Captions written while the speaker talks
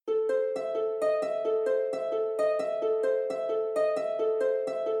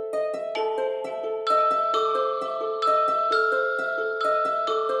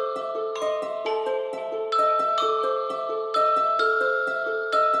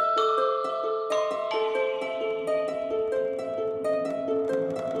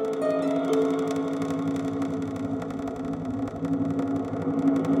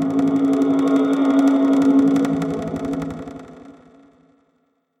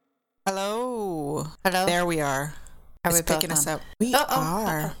Hello. Hello. There we are. Are it's we picking both us on? up. We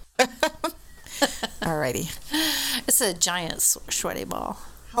are. Alrighty. It's a giant sweaty ball.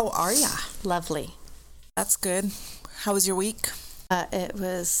 How are ya? Lovely. That's good. How was your week? It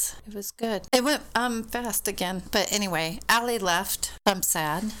was good. It went fast again. But anyway, Allie left. I'm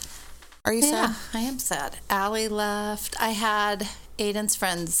sad. Are you sad? Yeah, I am sad. Allie left. I had Aiden's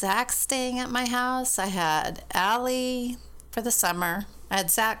friend Zach staying at my house. I had Allie for the summer. I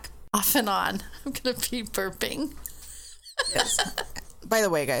had Zach off and on. I'm going to be burping. Yes. By the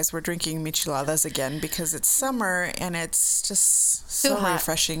way, guys, we're drinking micheladas again because it's summer and it's just so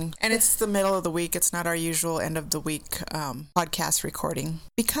refreshing. And it's the middle of the week. It's not our usual end of the week podcast recording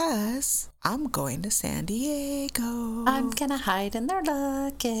because I'm going to San Diego. I'm going to hide in their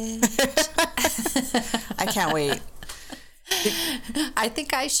luggage. I can't wait. I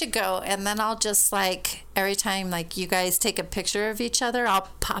think I should go, and then I'll just every time you guys take a picture of each other, I'll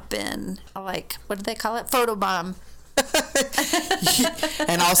pop in. I'll what do they call it? Photobomb.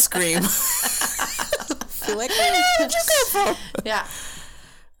 And I'll scream. Feel like, where'd you go from? Yeah.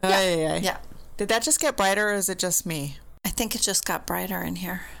 Yeah. Did that just get brighter or is it just me? I think it just got brighter in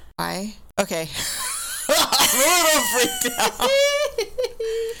here. Why? Okay. I'm a little freaked out.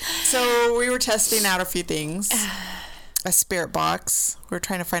 So we were testing out a few things. A spirit box. We're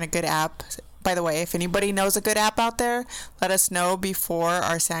trying to find a good app. By the way, if anybody knows a good app out there, let us know before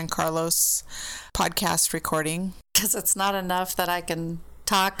our San Carlos podcast recording. Because it's not enough that I can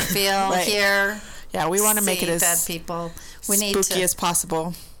talk, feel, hear. Yeah, we want to make it as dead people. We spooky need to, as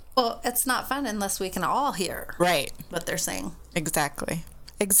possible. Well, it's not fun unless we can all hear what they're saying. Exactly.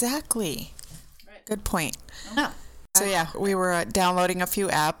 Right. Good point. No. So yeah, we were downloading a few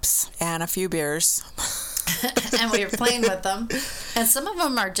apps and a few beers. And we were playing with them. And some of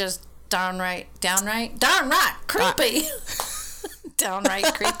them are just downright creepy.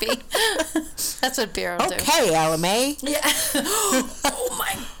 Downright creepy. That's what beer will do. Okay, LMA. Yeah. Oh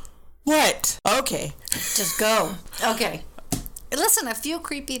my. What? Okay. Just go. Okay. Listen, a few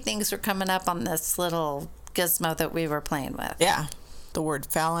creepy things were coming up on this little gizmo that we were playing with. Yeah. The word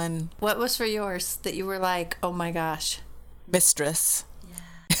Fallon. What was for yours that you were like, oh my gosh? Mistress.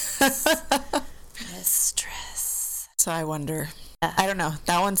 Yes. Mistress. So I wonder. I don't know.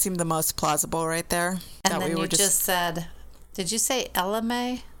 That one seemed the most plausible right there. And that then we you just said, did you say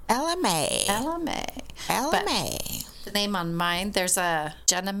LMA? LMA. But the name on mine, there's a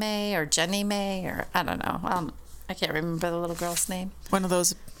Jenna May or Jenny May or I don't know. I can't remember the little girl's name. One of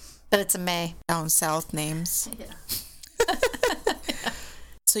those. But it's a May. Down south names. Yeah.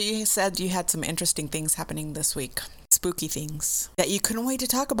 So you said you had some interesting things happening this week. Spooky things that you couldn't wait to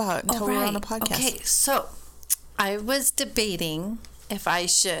talk about until we were on a podcast. Okay, so I was debating if I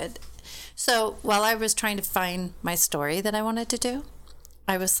should. So while I was trying to find my story that I wanted to do,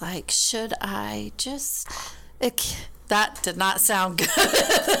 I was like, should I just... That did not sound good.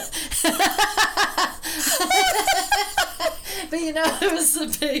 But it was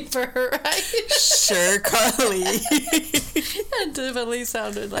the paper, right? Sure, Carly. It definitely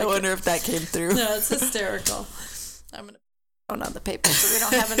sounded like I wonder if that came through. No, it's hysterical. I'm going to put on the paper so we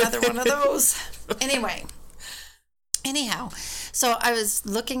don't have another one of those. Anyhow, so I was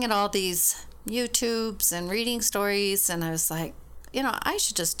looking at all these YouTubes and reading stories, and I was like, I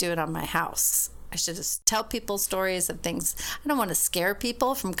should just do it on my house. I should just tell people stories and things. I don't want to scare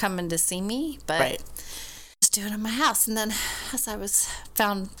people from coming to see me, but just do it on my house. And then as I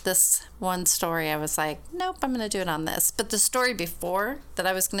found this one story, I was like, nope, I'm going to do it on this. But the story before that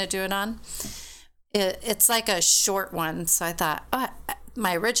I was going to do it on, it's like a short one. So I thought,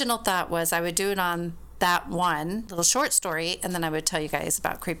 my original thought was I would do it on that one little short story, and then I would tell you guys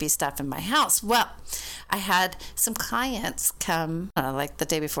about creepy stuff in my house. Well, I had some clients come like the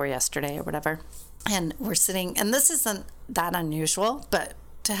day before yesterday or whatever, and we're sitting, and this isn't that unusual, but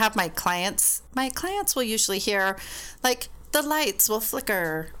to have my clients will usually hear the lights will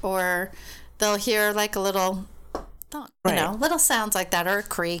flicker, or they'll hear a little little sounds like that, or a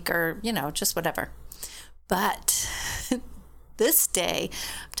creak, or just whatever. But this day,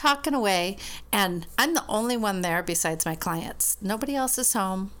 I'm talking away, and I'm the only one there besides my clients. Nobody else is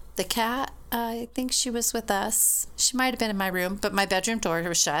home. The cat, I think she was with us. She might have been in my room, but my bedroom door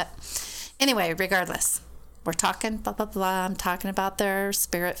was shut. Anyway, regardless, we're talking, blah, blah, blah. I'm talking about their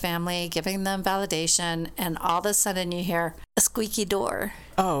spirit family, giving them validation, and all of a sudden you hear a squeaky door.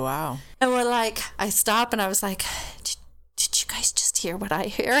 Oh, wow. And we're like, I stop, and I was like, did you guys just hear what I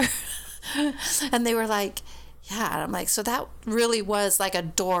hear? And they were like, yeah. And I'm like, so that really was like a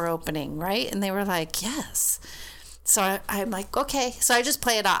door opening, right? And they were like, yes. So I'm like, okay. So I just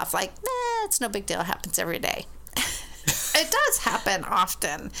play it off like, it's no big deal. It happens every day. It does happen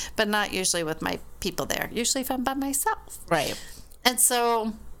often, but not usually with my people there. Usually if I'm by myself. Right. And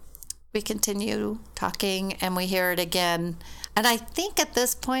so we continue talking and we hear it again. And I think at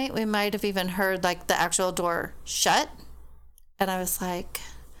this point we might have even heard like the actual door shut. And I was like,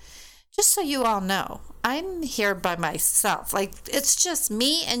 just so you all know, I'm here by myself. Like, it's just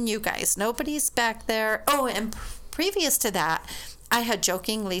me and you guys. Nobody's back there. Oh, and previous to that, I had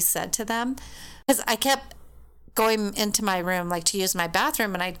jokingly said to them, because I kept going into my room, like to use my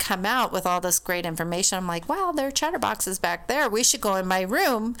bathroom, and I'd come out with all this great information. I'm like, wow, there are chatterboxes back there. We should go in my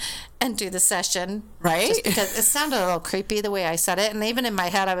room and do the session. Right? Just because it sounded a little creepy the way I said it. And even in my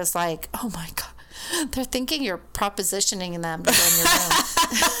head, I was like, oh my God. They're thinking you're propositioning them to go in your room.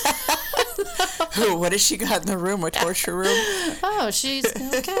 Who? What has she got in the room? A torture room? Oh, she's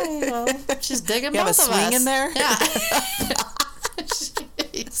okay. Well, she's digging you both of us. You have a swing in there? Yeah.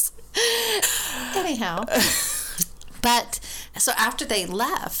 Jeez. Anyhow, but so after they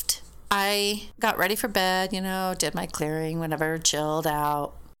left, I got ready for bed. Did my clearing, whatever, chilled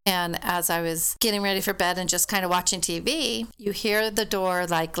out. And as I was getting ready for bed and just kind of watching TV, you hear the door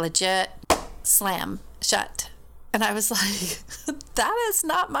like legit slam shut. And I was like, that is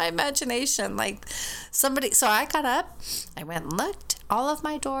not my imagination. Like somebody, so I got up, I went and looked. All of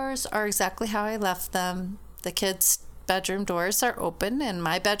my doors are exactly how I left them. The kids' bedroom doors are open and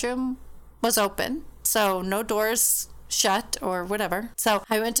my bedroom was open. So no doors shut or whatever. So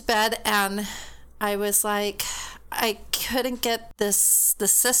I went to bed and I was like, I couldn't get the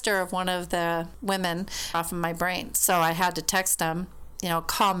sister of one of the women off of my brain. So I had to text them,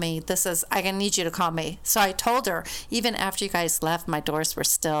 call me. I need you to call me. So I told her, even after you guys left, my doors were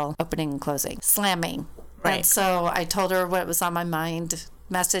still opening and closing, slamming. Right. And so I told her what was on my mind,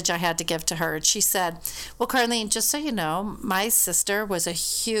 message I had to give to her. And she said, well, Carlene, just so you know, my sister was a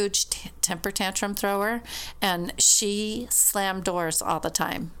huge temper tantrum thrower, and she slammed doors all the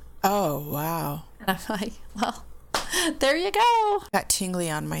time. Oh, wow. And I'm like, well, there you go. Got tingly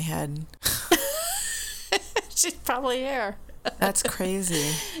on my head. She's probably here. That's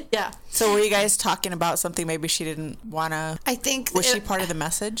crazy. Yeah. So were you guys talking about something maybe she didn't want to... I think... Was she part of the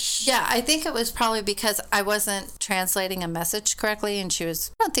message? Yeah, I think it was probably because I wasn't translating a message correctly, and I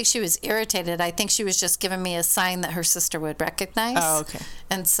don't think she was irritated. I think she was just giving me a sign that her sister would recognize. Oh, okay.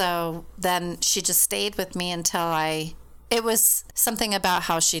 And so then she just stayed with me until it was something about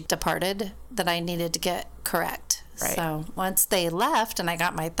how she departed that I needed to get correct. Right. So once they left and I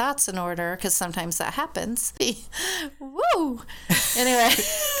got my thoughts in order, because sometimes that happens. Woo! Anyway,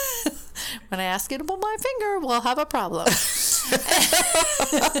 when I ask you to pull my finger, we'll have a problem.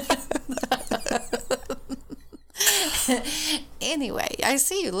 Anyway, I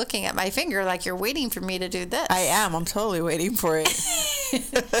see you looking at my finger like you're waiting for me to do this. I am. I'm totally waiting for it.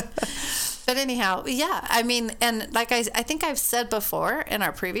 But anyhow, yeah, I mean, and like I think I've said before in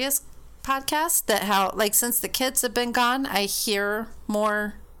our previous podcast that how, like, since the kids have been gone, I hear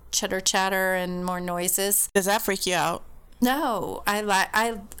more chatter and more noises. Does that freak you out? No, I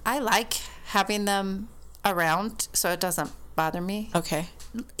like having them around, so it doesn't bother me. Okay.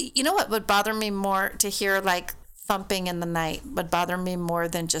 You know what would bother me more? To hear like thumping in the night would bother me more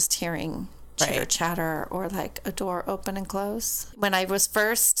than just hearing chatter or like a door open and close. When I was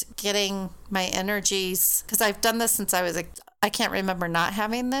first getting my energies, because I've done this since I was I can't remember not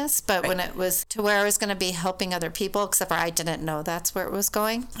having this, but when it was to where I was going to be helping other people, except for I didn't know that's where it was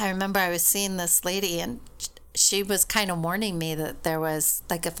going. I remember I was seeing this lady and she was kind of warning me that there was,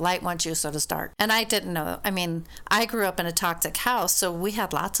 like, if light wants you, so does dark. And I didn't know. I mean, I grew up in a toxic house, so we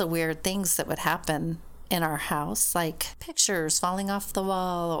had lots of weird things that would happen in our house, like pictures falling off the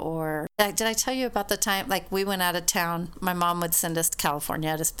wall, or did I tell you about the time, like, we went out of town? My mom would send us to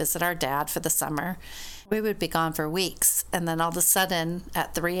California to visit our dad for the summer. We would be gone for weeks, and then all of a sudden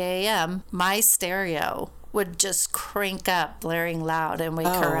at 3 a.m. my stereo would just crank up, blaring loud, and wake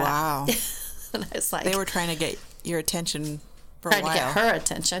her up. Wow. And I was like, they were trying to get your attention for a while. Trying to get her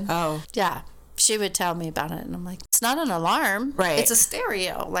attention. Oh. Yeah. She would tell me about it, and I'm like, it's not an alarm. Right. It's a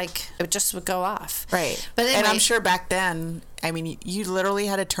stereo. Like, it just would go off. Right. But anyway, and I'm sure back then, I mean, you literally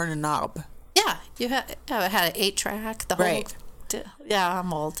had to turn a knob. Yeah. You had an 8-track, the whole... Right. Yeah,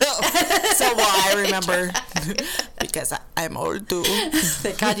 I'm old. So, I remember, because I'm old too.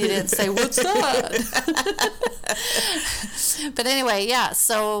 Thank God you didn't say, what's that? But anyway, yeah,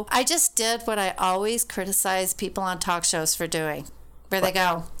 so I just did what I always criticize people on talk shows for doing, where they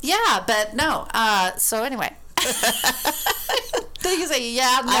go, yeah, but no. So anyway. Then you say,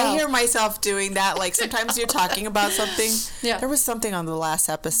 yeah, no. I hear myself doing that. Like sometimes you're talking about something. Yeah. There was something on the last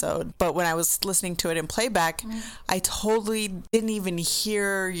episode, but when I was listening to it in playback, I totally didn't even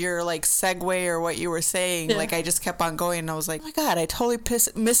hear your like segue or what you were saying. Yeah. Like I just kept on going and I was like, oh my God, I totally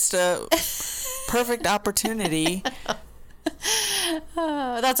missed a perfect opportunity.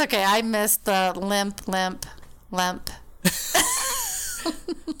 That's okay. I missed the limp.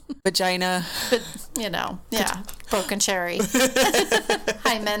 Vagina. You know, yeah. Broken cherry.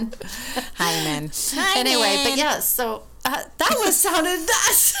 Hymen. Anyway, but yeah, so that sounded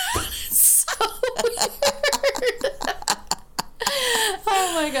so weird.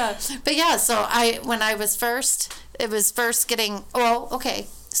 Oh my God. But yeah, so when I was first, it was first getting,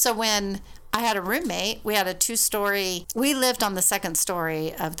 so when I had a roommate, we had a 2-story, we lived on the 2nd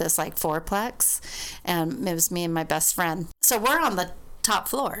story of this like 4-plex, and it was me and my best friend. So we're on the top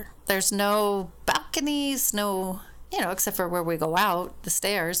floor. There's no balconies, no, except for where we go out, the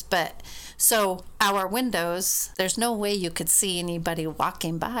stairs. But so our windows, there's no way you could see anybody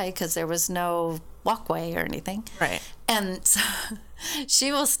walking by because there was no walkway or anything. Right. And so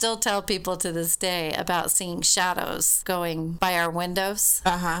she will still tell people to this day about seeing shadows going by our windows.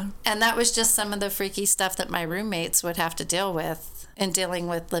 Uh-huh. And that was just some of the freaky stuff that my roommates would have to deal with in dealing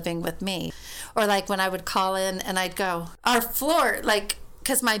with living with me. Or like when I would call in and I'd go, our floor, like,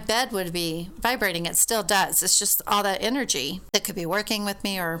 because my bed would be vibrating. It still does. It's just all that energy that could be working with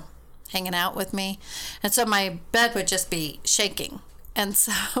me or hanging out with me. And so my bed would just be shaking. And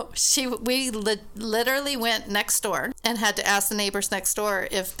so we literally went next door and had to ask the neighbors next door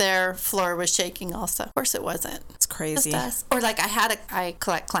if their floor was shaking also. Of course it wasn't. It's crazy. Just us. Or like I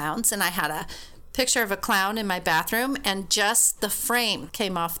collect clowns, and I had a picture of a clown in my bathroom, and just the frame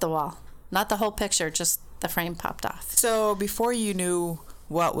came off the wall. Not the whole picture, just the frame popped off. So before you knew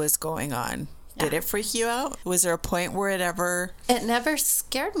what was going on, did it freak you out? Was there a point where it never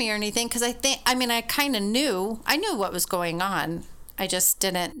scared me or anything, because I kind of knew. I knew what was going on. I just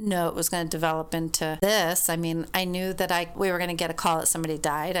didn't know it was going to develop into this. I mean, I knew that we were going to get a call that somebody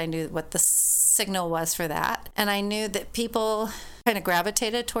died. I knew what the signal was for that. And I knew that people kind of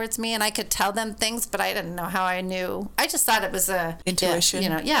gravitated towards me, and I could tell them things, but I didn't know how I knew. I just thought it was a intuition.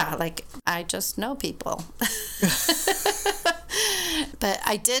 Like I just know people. But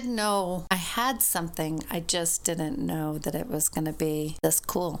I did know I had something. I just didn't know that it was going to be this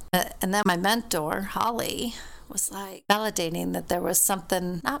cool. And then my mentor, Holly, was like validating that there was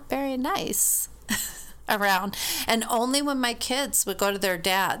something not very nice around. And only when my kids would go to their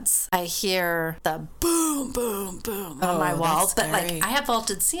dads, I hear the boom, boom, boom on my walls. But like I have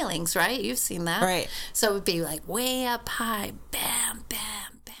vaulted ceilings, right? You've seen that. Right. So it would be like way up high, bam,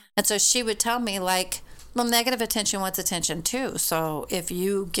 bam, bam. And so she would tell me like, well, negative attention wants attention too. So if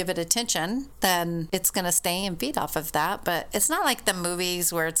you give it attention, then it's going to stay and feed off of that. But it's not like the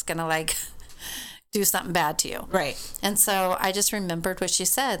movies where it's going to like do something bad to you. Right. And so I just remembered what she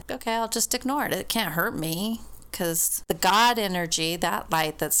said. Okay, I'll just ignore it. It can't hurt me because the God energy, that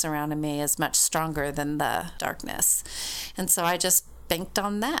light that's surrounding me is much stronger than the darkness. And so I just banked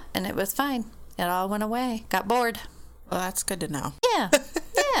on that and it was fine. It all went away. Got bored. Well, that's good to know. Yeah.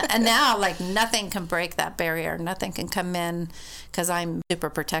 Yeah. And now, like, nothing can break that barrier. Nothing can come in because I'm super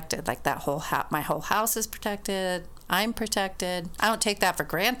protected. Like, that whole my whole house is protected. I'm protected. I don't take that for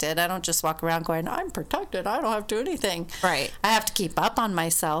granted. I don't just walk around going, I'm protected. I don't have to do anything. Right. I have to keep up on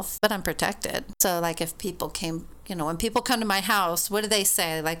myself, but I'm protected. So, like, if people came, when people come to my house, what do they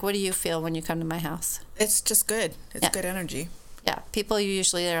say? Like, what do you feel when you come to my house? It's just good. It's good energy. Yeah, people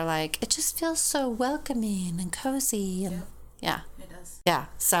usually are like, it just feels so welcoming and cozy. And yeah. It does. Yeah,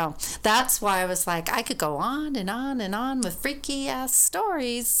 so that's why I was like, I could go on and on and on with freaky ass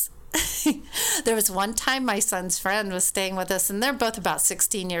stories. There was one time my son's friend was staying with us, and they're both about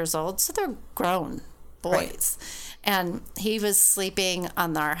 16 years old, so they're grown boys. Right. And he was sleeping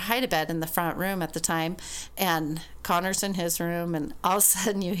on our hide-a-bed in the front room at the time, and Connor's in his room, and all of a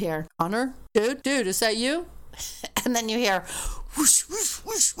sudden you hear, Connor, dude, is that you? And then you hear whoosh, whoosh,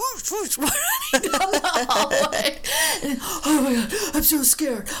 whoosh, whoosh, whoosh, running down the hallway. And, oh my God, I'm so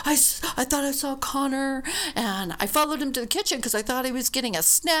scared. I thought I saw Connor, and I followed him to the kitchen because I thought he was getting a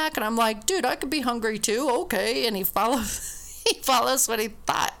snack. And I'm like, dude, I could be hungry too. Okay. And he follows what he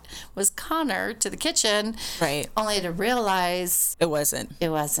thought was Connor to the kitchen. Right. Only to realize it wasn't. It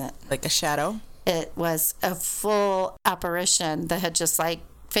wasn't. Like a shadow? It was a full apparition that had just like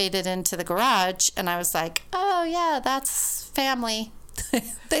faded into the garage, and I was like, oh yeah, that's family.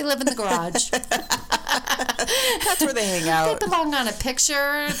 They live in the garage. That's where they hang out. They belong on a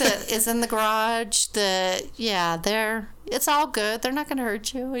picture that is in the garage. It's all good. They're not going to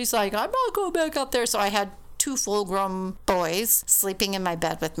hurt you. He's like, I'm not going back up there. So I had two full-grown boys sleeping in my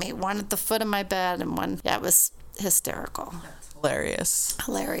bed with me. One at the foot of my bed and one, yeah, it was hysterical. Hilarious.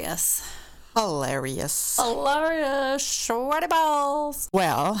 Hilarious. Hilarious. Hilarious. Sweaty balls.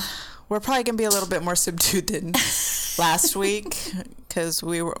 Well, we're probably going to be a little bit more subdued than last week because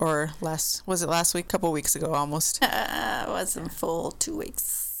we were, was it last week? A couple weeks ago almost. It wasn't full 2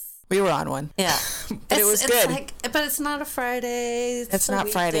 weeks. We were on one. Yeah. But it was good. But it's not a Friday. It's not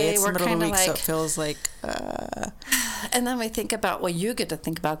Friday. It's the middle of the week, so it feels like... And then we think about, well, you get to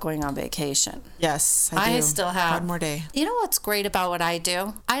think about going on vacation. Yes, I do. Still have... one more day. You know what's great about what I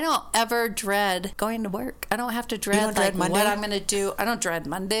do? I don't ever dread going to work. I don't have to dread, Monday? What I'm going to do. I don't dread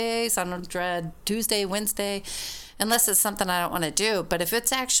Mondays. I don't dread Tuesday, Wednesday. Unless it's something I don't want to do. But if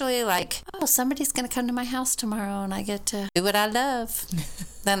it's actually like, oh, somebody's going to come to my house tomorrow and I get to do what I love,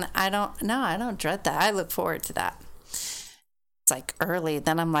 then I don't dread that. I look forward to that. It's like early.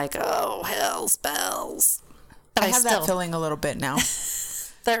 Then I'm like, oh, hell's bells. But I have that feeling a little bit now.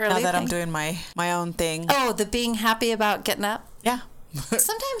 Now that I'm doing my own thing. Oh, the being happy about getting up? Yeah.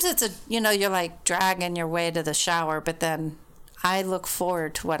 Sometimes it's you're like dragging your way to the shower, but then I look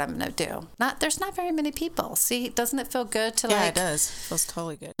forward to what I'm going to do. There's not very many people. See, doesn't it feel good to Yeah, it does. It feels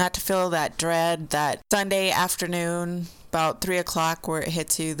totally good. Not to feel that dread, that Sunday afternoon, about 3 o'clock where it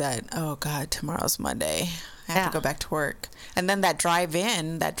hits you that, oh God, tomorrow's Monday. I have to go back to work. And then that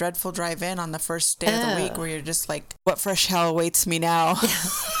drive-in, that dreadful drive-in on the first day of the week where you're just like, what fresh hell awaits me now?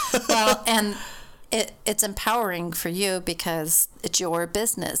 Yeah. Well, and it's empowering for you because it's your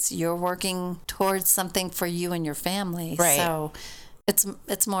business. You're working towards something for you and your family. Right. So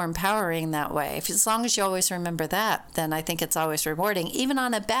it's more empowering that way. As long as you always remember that, then I think it's always rewarding. Even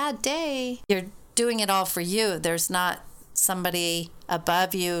on a bad day, you're doing it all for you. There's not somebody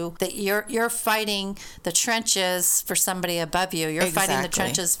above you that you're fighting the trenches for somebody above you. You're fighting the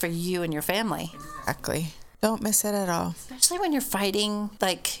trenches for you and your family. Exactly. Don't miss it at all. Especially when you're fighting,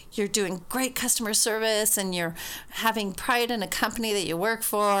 like you're doing great customer service and you're having pride in a company that you work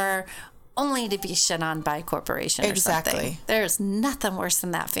for, only to be shit on by a corporation or something. There's nothing worse than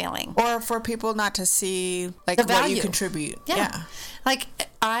that feeling. Or for people not to see like what you contribute. Yeah. Like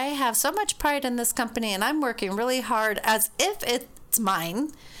I have so much pride in this company and I'm working really hard as if it's mine.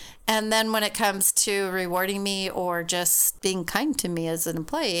 And then when it comes to rewarding me or just being kind to me as an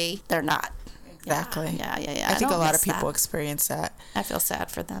employee, they're not. Exactly. Yeah. I think a lot of people experience that. I feel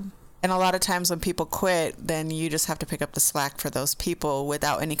sad for them. And a lot of times when people quit, then you just have to pick up the slack for those people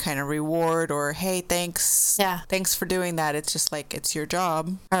without any kind of reward or, hey, thanks. Yeah. Thanks for doing that. It's just like, it's your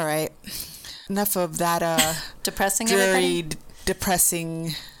job. All right. Enough of that depressing dreary,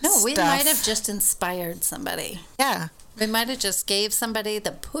 depressing No, we stuff. might have just inspired somebody. Yeah. We might have just gave somebody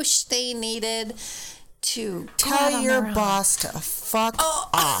the push they needed to tell your boss to fuck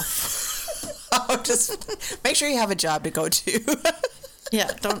off. Just make sure you have a job to go to.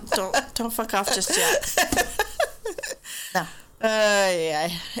 Yeah, don't fuck off just yet. No. Yeah.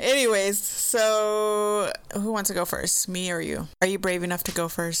 Anyways, so who wants to go first? Me or you? Are you brave enough to go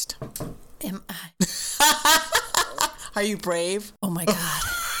first? Am I? Are you brave? Oh my God.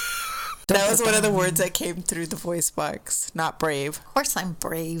 That was one of the words that came through the voice box. Not brave. Of course I'm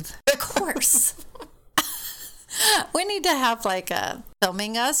brave. Of course. We need to have like a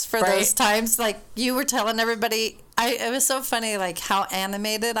filming us for those times. Like you were telling everybody, it was so funny, like how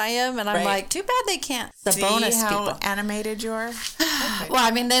animated I am, and I'm like, too bad they can't. The bonus how people. Animated you are. Okay. Well,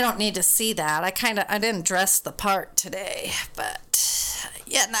 I mean, they don't need to see that. I didn't dress the part today, but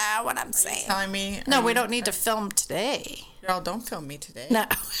you know what I'm saying. Telling me? No, we don't need to film today. Girl, don't film me today. No.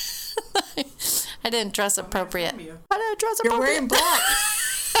 I didn't dress appropriate. I didn't dress appropriate. You're wearing black.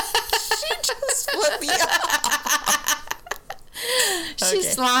 She just flipped me off.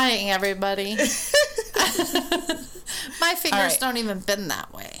 She's lying, everybody. My fingers don't even bend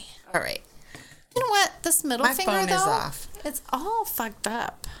that way. All right. You know what? This middle My finger, phone though, is off. It's all fucked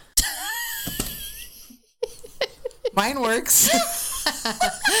up. Mine works.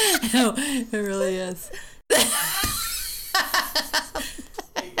 No, it really is.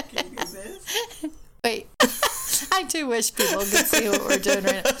 Wait. I do wish people could see what we're doing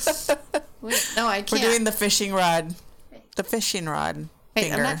right now. Wait, no, I can't. We're doing the fishing rod. The fishing rod. Wait,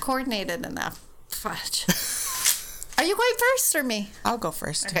 finger. I'm not coordinated enough. Fudge. Are you going first or me? I'll go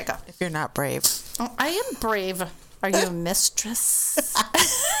first. Okay, go. If you're not brave. Oh, I am brave. Are you a mistress?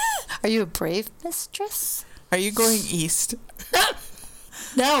 Are you a brave mistress? Are you going east?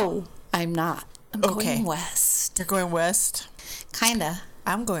 No, I'm not. I'm going west. You're going west? Kinda.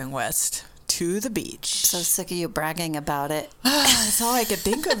 I'm going west to the beach. So sick of you bragging about it. That's all I could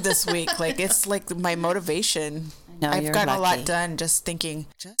think of this week. Like, it's like my motivation. I've gotten a lot done just thinking,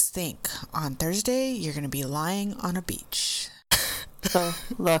 on Thursday, you're going to be lying on a beach. So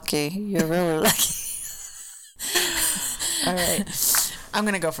lucky. You're really lucky. All right. I'm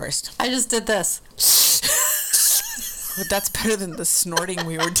going to go first. I just did this. But that's better than the snorting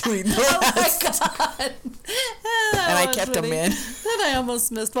we were doing. Oh my God. And I kept them in. Then I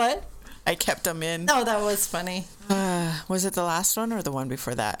almost missed what? I kept them in. Oh, that was funny. Was it the last one or the one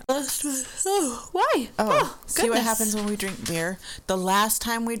before that? Oh, why? See what happens when we drink beer? The last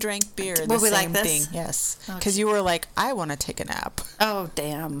time we drank beer, the same like this? thing. Yes. Because you were like, I want to take a nap. Oh,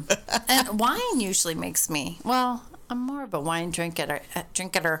 damn. And wine usually makes me, well, I'm more of a wine drinker.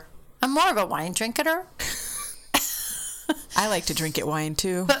 I'm more of a wine drinker. I like to drink wine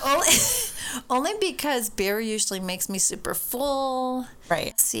too. But only because beer usually makes me super full.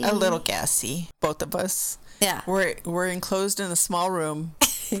 Right. See? A little gassy. Both of us. Yeah. We're enclosed in a small room.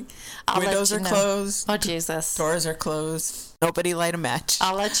 Windows are closed. Oh, Jesus. Doors are closed. Nobody light a match.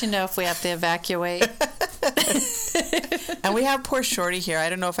 I'll let you know if we have to evacuate. And we have poor Shorty here. I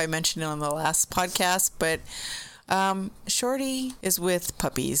don't know if I mentioned it on the last podcast, but Shorty is with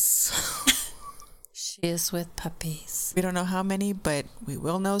puppies. She is with puppies. We don't know how many, but we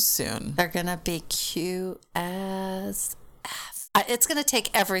will know soon. They're going to be cute as F. It's going to take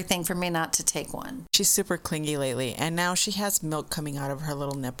everything for me not to take one. She's super clingy lately, and now she has milk coming out of her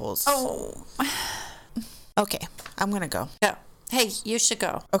little nipples. Oh. Okay, I'm going to go. Go. Hey, you should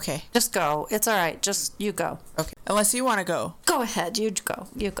go. Okay. Just go. It's all right. Just you go. Okay. Unless you want to go. Go ahead. You go.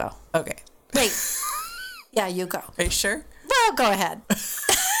 You go. Okay. Wait. Yeah, you go. Are you sure? Well, go ahead.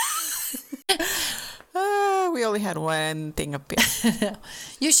 We only had one thing up here.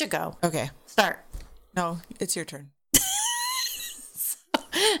 You should go. Okay. Start. No, it's your turn.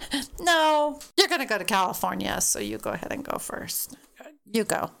 No, you're going to go to California, so you go ahead and go first. You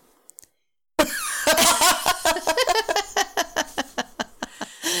go.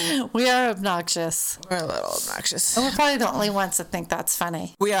 We are obnoxious. We're a little obnoxious. And we're probably the only ones that think that's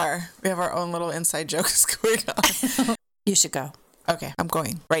funny. We are. We have our own little inside jokes going on. You should go. Okay, I'm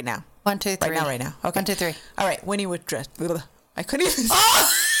going right now. 1, 2, 3. Right now. Okay. 1, 2, 3. All right, Winnie Ruth dress. I couldn't even.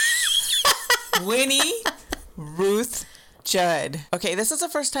 Winnie Ruth Judd. Okay, this is the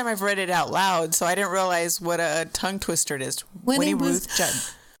first time I've read it out loud, so I didn't realize what a tongue twister it is. Winnie Ruth Judd.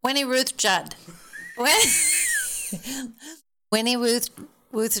 Winnie Ruth Judd. Winnie Ruth.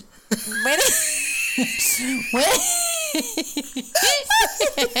 Winnie Ruth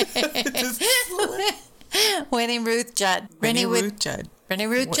Judd. Winnie Ruth Judd. Winnie Ruth Judd.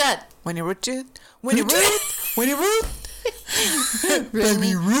 Winnie Ruth Judd. Winnie Ruth. Winnie Ruth.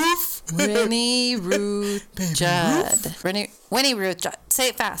 Baby Ruth. Winnie Ruth Judd. Winnie Ruth Judd. Say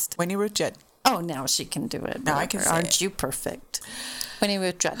it fast. Winnie Ruth Judd. Oh, now she can do it. Now I can say it. Aren't you perfect? Winnie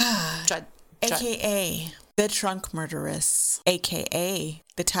Ruth Judd. Judd. AKA the trunk murderess. AKA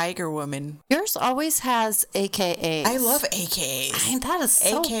the tiger woman. Yours always has AKAs. I love AKAs. I mean, that is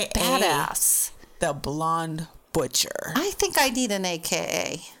so AKA badass. The blonde butcher. I think I need an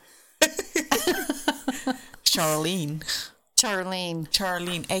AKA. Charlene.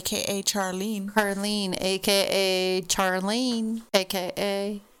 Charlene, AKA Charlene. Carlene, AKA Charlene,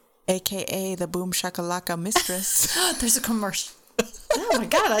 AKA the Boom Shakalaka mistress. There's a commercial. Oh my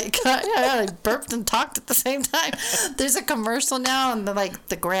God, I burped and talked at the same time. There's a commercial now, and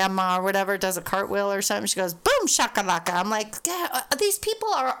the grandma or whatever does a cartwheel or something. She goes, boom shakalaka. I'm like, yeah, these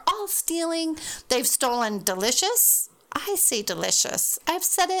people are all stealing. They've stolen delicious. I say delicious. I've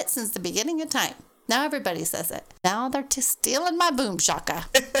said it since the beginning of time. Now everybody says it. Now they're just stealing my boom shaka.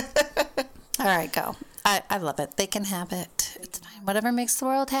 All right, go. I love it. They can have it. It's fine. Whatever makes the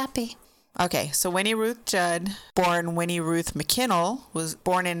world happy. Okay, so Winnie Ruth Judd, born Winnie Ruth McKinnell, was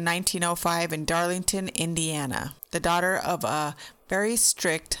born in 1905 in Darlington, Indiana, the daughter of a very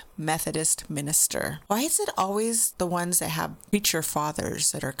strict Methodist minister. Why is it always the ones that have preacher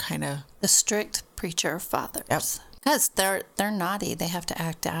fathers that are kind of... The strict preacher fathers. Yep. Because they're naughty. They have to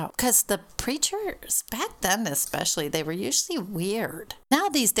act out. Because the preachers, back then especially, they were usually weird. Now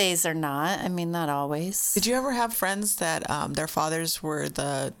these days they're not. I mean, not always. Did you ever have friends that their fathers were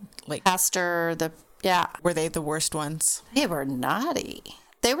the, pastor, were they the worst ones? They were naughty.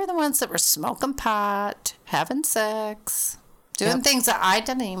 They were the ones that were smoking pot, having sex, doing things that I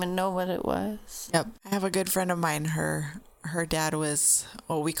didn't even know what it was. Yep. I have a good friend of mine. Her dad was,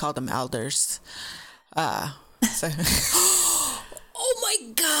 we called them elders. So. Oh my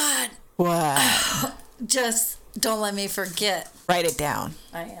God. What? Just don't let me forget. Write it down.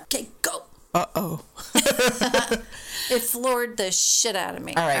 I am. Okay, go. Uh-oh. It floored the shit out of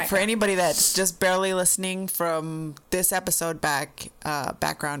me. All right. For anybody that's just barely listening from this episode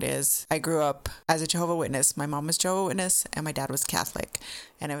background is I grew up as a Jehovah's Witness. My mom was Jehovah's Witness and my dad was Catholic.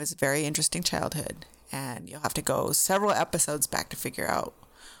 And it was a very interesting childhood. And you'll have to go several episodes back to figure out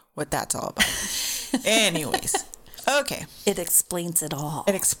what that's all about. Anyways. Okay. It explains it all.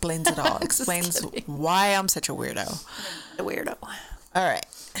 It explains it all. Explains why I'm such a weirdo. A weirdo. All right.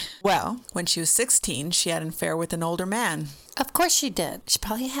 Well, when she was 16, she had an affair with an older man. Of course she did. She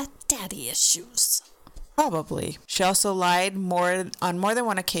probably had daddy issues. Probably. She also lied on more than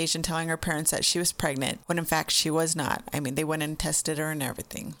one occasion, telling her parents that she was pregnant, when in fact she was not. I mean, they went and tested her and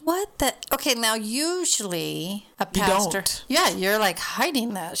everything. What the? Okay, now usually a pastor... You don't. Yeah, you're like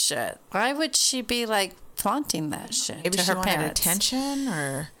hiding that shit. Why would she be like flaunting that shit Maybe to she her wanted parents? attention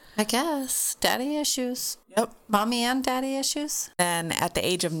or... I guess. Daddy issues. Yep. Mommy and daddy issues. And at the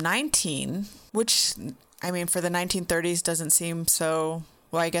age of 19, which, I mean, for the 1930s doesn't seem so...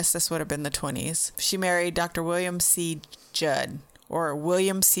 Well, I guess this would have been the 20s. She married Dr. William C. Judd. Or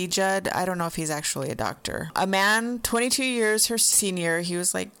William C. Judd. I don't know if he's actually a doctor. A man, 22 years her senior. He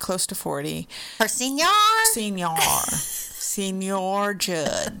was like close to 40. Her senior? Senior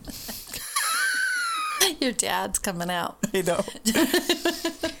Judd. Your dad's coming out. I know.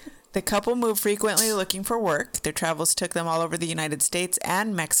 The couple moved frequently looking for work. Their travels took them all over the United States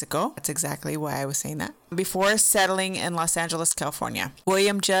and Mexico. That's exactly why I was saying that. Before settling in Los Angeles, California.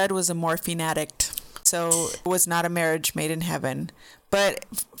 William Judd was a morphine addict, so it was not a marriage made in heaven. But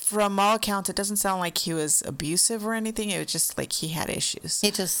from all accounts, it doesn't sound like he was abusive or anything. It was just like he had issues. He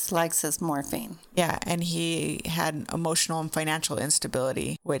just likes his morphine. Yeah, and he had emotional and financial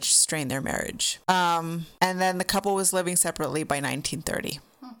instability, which strained their marriage. And then the couple was living separately by 1930.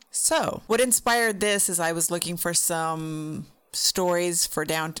 So, what inspired this is I was looking for some stories for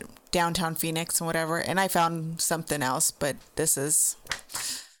downtown Phoenix and whatever, and I found something else, but this is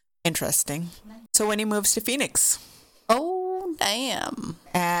interesting. So, when he moves to Phoenix. Oh, damn.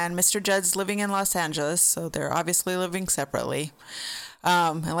 And Mr. Judd's living in Los Angeles, so they're obviously living separately.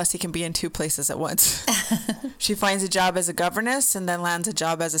 Unless he can be in two places at once. She finds a job as a governess and then lands a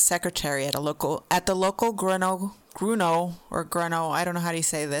job as a secretary at the local Gruno, I don't know how to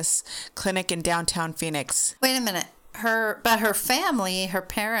say this, clinic in downtown Phoenix. Wait a minute. Her family, her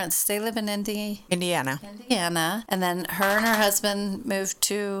parents, they live in Indiana. And then her and her husband moved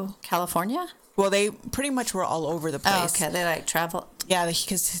to California? Well, they pretty much were all over the place. Oh, okay. They like travel. Yeah,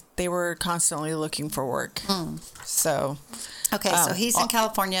 because they were constantly looking for work. So... Okay, so he's in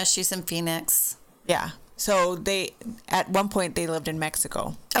California, she's in Phoenix. Yeah. So at one point they lived in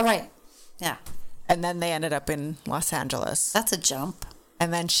Mexico. Oh, right. Yeah. And then they ended up in Los Angeles. That's a jump.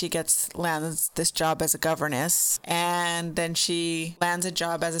 And then she lands this job as a governess. And then she lands a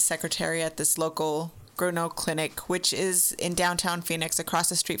job as a secretary at this local Gruno clinic, which is in downtown Phoenix, across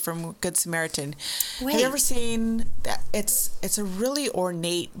the street from Good Samaritan. Wait. Have you ever seen that? It's a really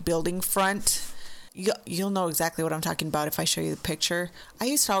ornate building front. You'll know exactly what I'm talking about if I show you the picture. I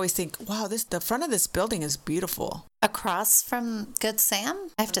used to always think, wow, the front of this building is beautiful. Across from Good Sam?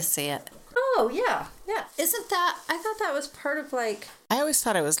 I have to see it. Oh, yeah. Yeah. Isn't that, I thought that was part of like... I always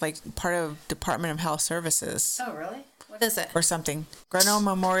thought it was like part of Department of Health Services. Oh, really? What is it? Or something. Gruno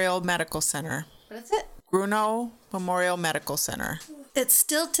Memorial Medical Center. What is it? Gruno Memorial Medical Center. It's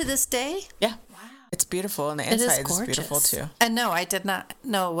still to this day? Yeah. Wow. It's beautiful, and the inside is beautiful too. And no, I did not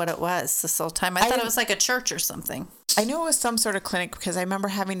know what it was this whole time. I thought it was like a church or something. I knew it was some sort of clinic because I remember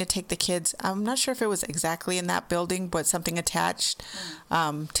having to take the kids. I'm not sure if it was exactly in that building, but something attached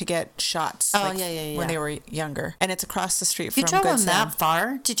to get shots. Oh, yeah. When they were younger. And it's across the street from Good Sam. You drove them that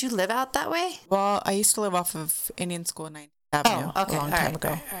far? Did you live out that way? Well, I used to live off of Indian School 9th Avenue a long time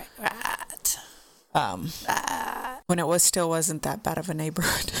ago. Right. When it still wasn't that bad of a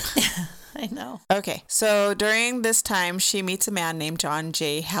neighborhood. I know. Okay, so during this time, she meets a man named John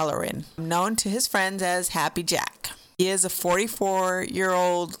J. Halloran, known to his friends as Happy Jack. He is a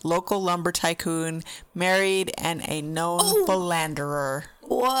 44-year-old local lumber tycoon, married, and a known philanderer.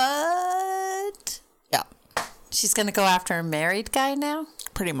 What? Yeah. She's going to go after a married guy now?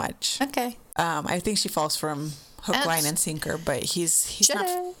 Pretty much. Okay. I think she falls from hook, line, and sinker, but he's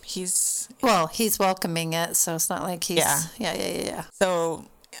not... Well, he's welcoming it, so it's not like he's... Yeah. So...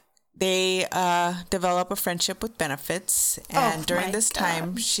 They develop a friendship with benefits, and during this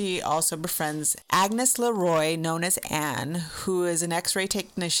time, she also befriends Agnes Leroy, known as Anne, who is an X-ray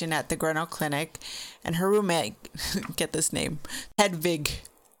technician at the Gruno Clinic, and her roommate, get this name, Hedvig.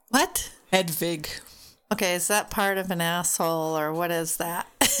 What? Hedvig. Okay, is that part of an asshole, or what is that?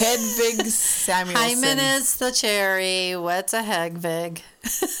 Hedvig Samuelson. Hymen is the cherry. What's a Hedvig?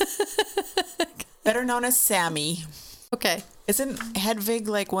 Better known as Sammy. Okay. Isn't Hedvig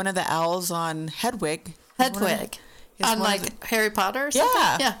like one of the owls on Hedwig? Hedwig. On like Harry Potter or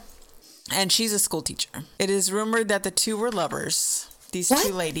something? Yeah. And she's a school teacher. It is rumored that the two were lovers. These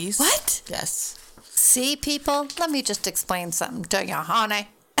two ladies. What? Yes. See, people, let me just explain something to you, honey.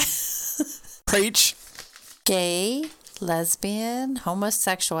 Preach. Gay, lesbian,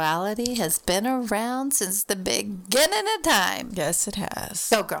 homosexuality has been around since the beginning of time. Yes, it has.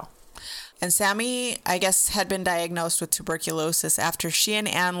 Go, girl. And Sammy, I guess, had been diagnosed with tuberculosis after she and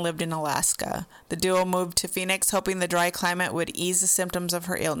Anne lived in Alaska. The duo moved to Phoenix, hoping the dry climate would ease the symptoms of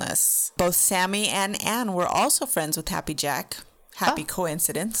her illness. Both Sammy and Anne were also friends with Happy Jack. Happy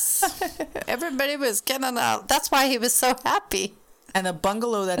coincidence. Everybody was getting out. That's why he was so happy. And the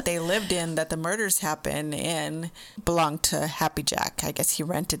bungalow that they lived in, that the murders happened in, belonged to Happy Jack. I guess he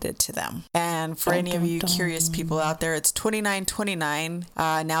rented it to them. And for any of you curious people out there, it's 2929,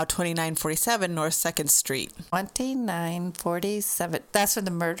 now 2947 North 2nd Street. 2947. That's where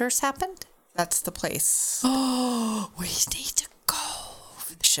the murders happened? That's the place. Oh, we need to go.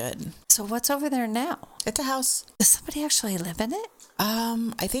 Should. So what's over there now? It's a house. Does somebody actually live in it?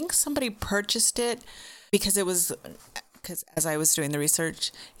 I think somebody purchased it because as I was doing the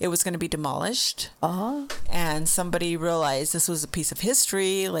research, it was going to be demolished. Oh. And somebody realized this was a piece of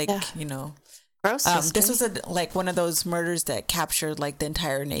history, Gross history. This was like one of those murders that captured like the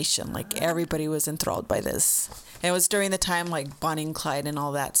entire nation. Like everybody was enthralled by this. And it was during the time like Bonnie and Clyde and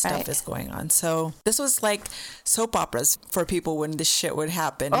all that stuff is going on. So this was like soap operas for people when this shit would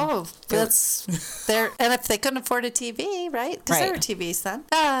happen. Oh, that's there. And if they couldn't afford a TV, right? Because there were TVs then.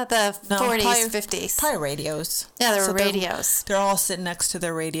 The 40s, 50s. Probably radios. Yeah, there were radios. They're all sitting next to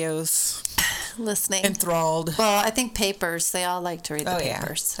their radios. Listening. Enthralled. Well, I think papers. They all like to read the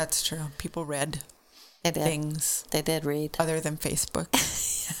papers. Yeah, that's true. People read things. They did read. Other than Facebook.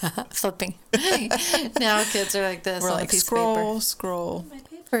 Flipping. Now kids are like this. We're like, scroll. My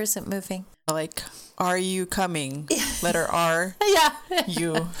paper isn't moving. Like, are you coming? Letter R. Yeah.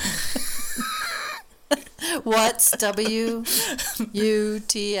 You. What's WUTS?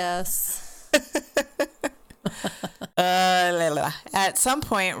 At some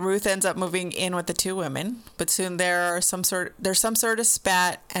point, Ruth ends up moving in with the two women, but soon there's some sort of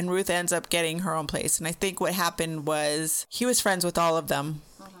spat, and Ruth ends up getting her own place. And I think what happened was he was friends with all of them.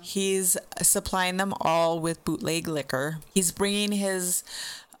 He's supplying them all with bootleg liquor. He's bringing his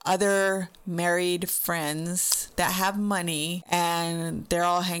other married friends that have money, and they're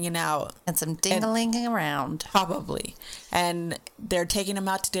all hanging out. And some ding-a-ling around. Probably. And they're taking him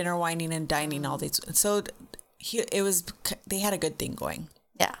out to dinner, whining and dining, all these. So they had a good thing going.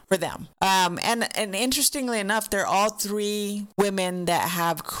 Yeah. For them. And interestingly enough, they're all three women that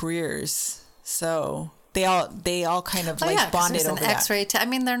have careers. So they all kind of bonded over that. X-ray.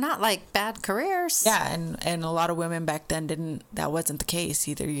 They're not like bad careers. Yeah, and a lot of women back then that wasn't the case.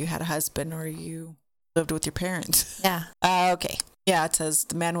 Either you had a husband or you lived with your parents. Yeah. Okay. Yeah, it says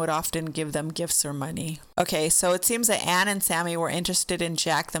the men would often give them gifts or money. Okay, so it seems that Anne and Sammy were interested in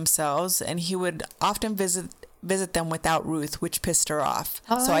Jack themselves, and he would often visit them without Ruth, which pissed her off.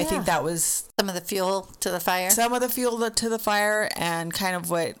 I think that was some of the fuel to the fire. Some of the fuel to the fire, and kind of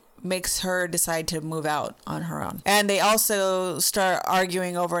what makes her decide to move out on her own. And they also start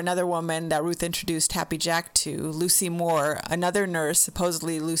arguing over another woman that Ruth introduced Happy Jack to, Lucy Moore, another nurse.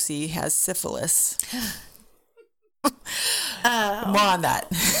 Supposedly Lucy has syphilis. More on that.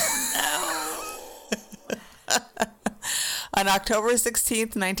 On October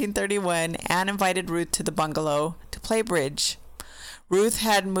 16th, 1931, Anne invited Ruth to the bungalow to play bridge. Ruth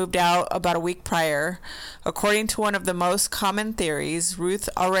had moved out about a week prior. According to one of the most common theories, Ruth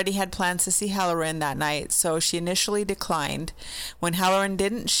already had plans to see Halloran that night, so she initially declined. When Halloran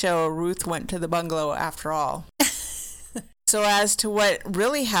didn't show, Ruth went to the bungalow after all. So as to what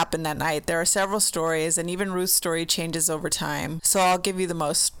really happened that night, there are several stories, and even Ruth's story changes over time. So I'll give you the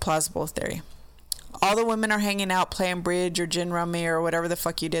most plausible theory. All the women are hanging out playing bridge or gin rummy or whatever the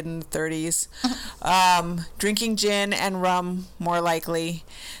fuck you did in the 30s. Drinking gin and rum, more likely.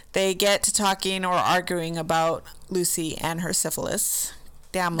 They get to talking or arguing about Lucy and her syphilis.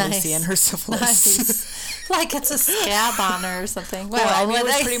 Damn, nice. Lucy and her syphilis. Nice. Like it's a scab on her or something. Well, it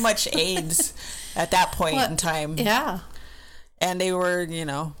was pretty much AIDS at that point in time. Yeah. And they were,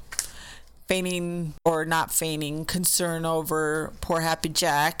 feigning or not feigning concern over poor Happy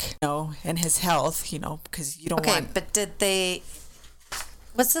Jack, and his health, because you don't want... Okay, but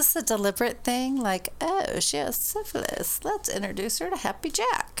was this a deliberate thing? Like, oh, she has syphilis. Let's introduce her to Happy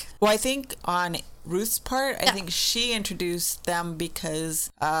Jack. Well, I think on Ruth's part, I think she introduced them because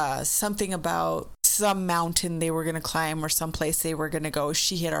something about some mountain they were going to climb or some place they were going to go.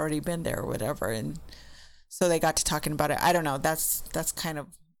 She had already been there or whatever. And so they got to talking about it. I don't know. That's kind of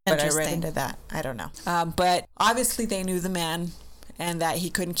what I read into that. I don't know. But obviously they knew the man and that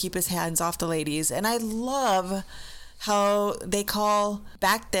he couldn't keep his hands off the ladies. And I love how they call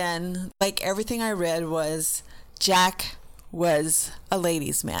back then, like everything I read was Jack was a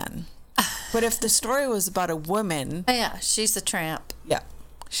ladies' man. But if the story was about a woman... Oh, yeah, she's a tramp. Yeah,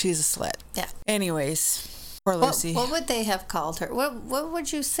 she's a slut. Yeah. Anyways, poor Lucy. What would they have called her? What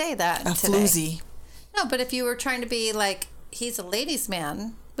would you say that a today? Floozy. No, but if you were trying to be like, he's a ladies'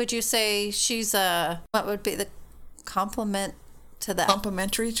 man, would you say she's a... What would be the compliment to that?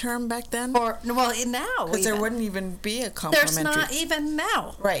 Complimentary term back then? Or, well, now because there wouldn't even be a complimentary. There's not even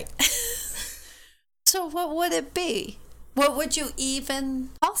now. Right. So what would it be? What would you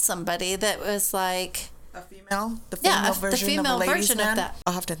even call somebody that was like... A female? The female version the female of a ladies' version man? of that.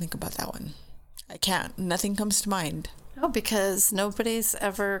 I'll have to think about that one. I can't. Nothing comes to mind. Oh, because nobody's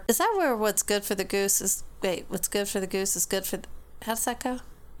ever... Is that where what's good for the goose is... Wait, what's good for the goose is good for... How does that go?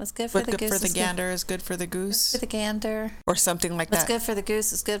 What's good for the goose for the gander is good for the goose? For the gander. Or something like what's that. What's good for the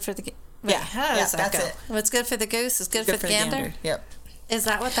goose is good for the... Wait, how does that that's go? it. What's good for the goose is good for the gander? Yep. Is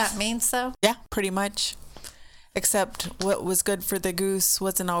that what that means, though? Yeah, pretty much. Except what was good for the goose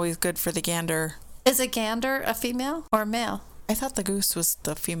wasn't always good for the gander. Is a gander a female or a male? I thought the goose was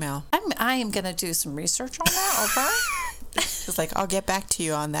the female. I am going to do some research on that, okay? It's like, I'll get back to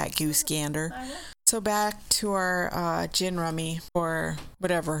you on that goose gander. So back to our gin rummy or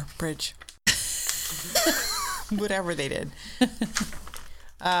whatever bridge. Whatever they did.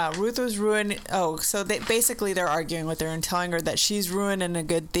 Ruth was ruining... Oh, so they're arguing with her and telling her that she's ruining a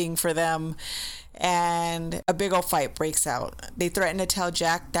good thing for them. And a big old fight breaks out. They threaten to tell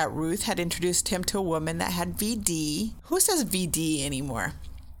Jack that Ruth had introduced him to a woman that had VD. Who says VD anymore?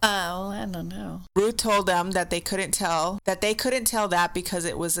 Oh, I don't know. Ruth told them that they couldn't tell that because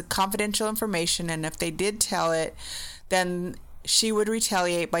it was a confidential information, and if they did tell it, then she would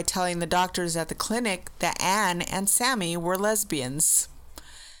retaliate by telling the doctors at the clinic that Anne and Sammy were lesbians.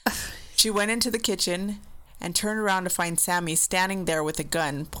 She went into the kitchen and turned around to find Sammy standing there with a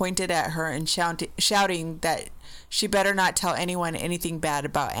gun pointed at her and shouting that she better not tell anyone anything bad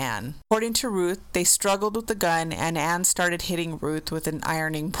about Anne. According to Ruth, they struggled with the gun and Anne started hitting Ruth with an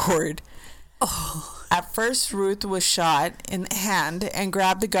ironing board. Oh. At first, Ruth was shot in the hand and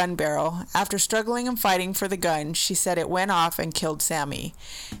grabbed the gun barrel. After struggling and fighting for the gun, she said it went off and killed Sammy.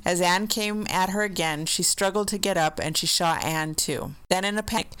 As Anne came at her again, she struggled to get up and she shot Anne too. Then in a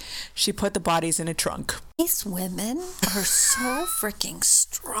panic, she put the bodies in a trunk. These women are so freaking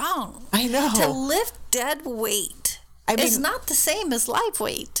strong. I know. To lift dead weight is not the same as live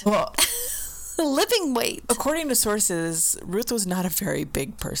weight. Well... living weight. According to sources, Ruth was not a very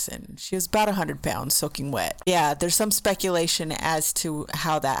big person. She was about 100 pounds soaking wet. Yeah, there's some speculation as to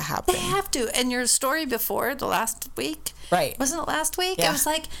how that happened. They have to. And your story before, the last week, right? Wasn't it last week? Yeah. It was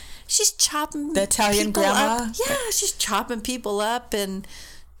like she's chopping the Italian grandma. Up. Yeah, she's chopping people up and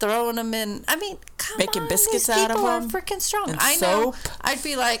throwing them in. I mean, come making on, biscuits these out of them. people are freaking strong. And I soap. know. I'd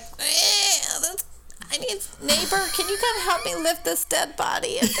be like, I need neighbor. Can you come help me lift this dead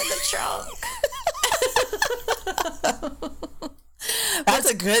body into the trunk? That's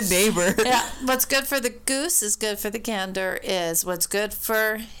a good neighbor. Yeah. What's good for the goose is good for the gander. What's good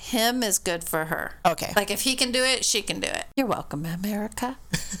for him is good for her. Okay. Like if he can do it, she can do it. You're welcome, America.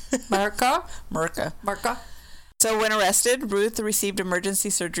 America. So when arrested, Ruth received emergency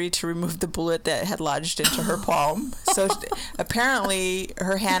surgery to remove the bullet that had lodged into her palm. So apparently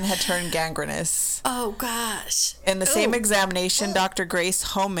her hand had turned gangrenous. Oh, gosh. In the same examination, Dr. Grace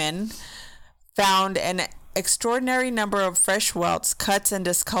Homan found an extraordinary number of fresh welts, cuts, and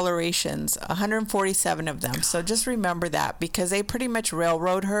discolorations, 147 of them. So just remember that because they pretty much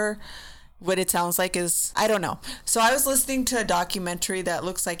railroad her. What it sounds like is, I don't know. So I was listening to a documentary that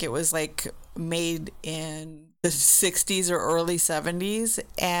looks like it was like made in the 60s or early 70s,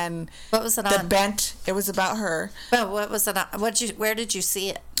 and what was it on? It was about her. Well, what was it on? Where did you see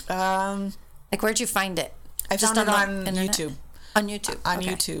it? Like where'd you find it? I found it on YouTube. On YouTube. On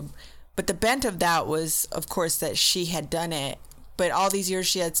YouTube. But the bent of that was, of course, that she had done it. But all these years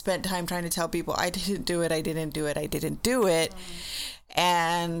she had spent time trying to tell people, I didn't do it.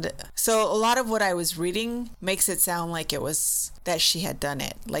 And so a lot of what I was reading makes it sound like it was that she had done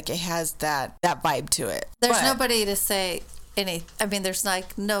it. Like it has that vibe to it. There's nobody to say any. I mean, there's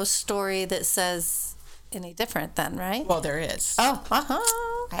like no story that says any different then, right? Well, there is. Oh,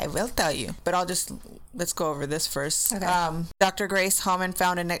 I will tell you. But I'll just let's go over this first. Okay. Dr. Grace Hallman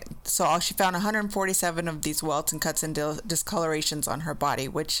she found 147 of these welts and cuts and discolorations on her body,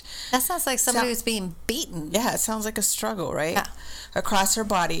 which... That sounds like somebody who's being beaten. Yeah, it sounds like a struggle, right? Yeah. Across her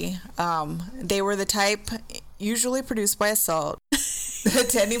body. They were the type usually produced by assault. The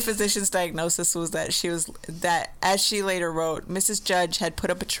attending physician's diagnosis was that, as she later wrote, Mrs. Judge had put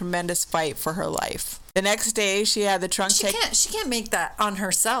up a tremendous fight for her life. The next day, she had the trunk taken... She can't make that on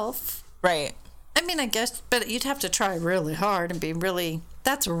herself. Right. I mean, I guess, but you'd have to try really hard and be really...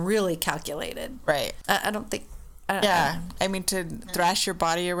 That's really calculated. Right. I don't think... I mean, to thrash your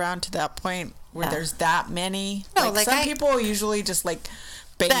body around to that point where there's that many... No, like some people usually just, like,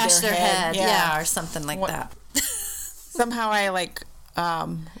 bang bash their head. Yeah. Or something like that. Somehow I, like...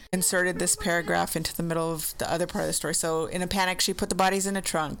 inserted this paragraph into the middle of the other part of the story. So in a panic, she put the bodies in a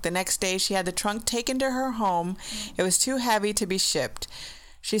trunk. The next day, she had the trunk taken to her home. It was too heavy to be shipped.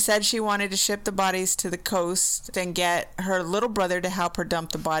 She said she wanted to ship the bodies to the coast and get her little brother to help her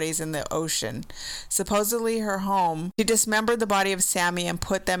dump the bodies in the ocean. Supposedly her home, she dismembered the body of Sammy and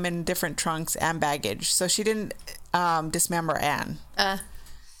put them in different trunks and baggage. So she didn't dismember Anne.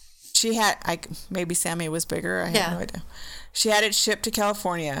 She had, maybe Sammy was bigger. I have no idea. She had it shipped to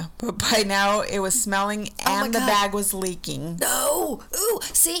California, but by now it was smelling and the bag was leaking. No! Ooh,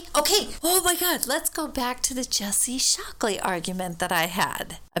 see? Okay. Oh my God. Let's go back to the Jessie Shockley argument that I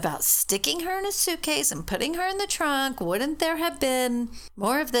had about sticking her in a suitcase and putting her in the trunk. Wouldn't there have been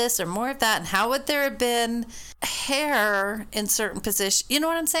more of this or more of that? And how would there have been hair in certain positions? You know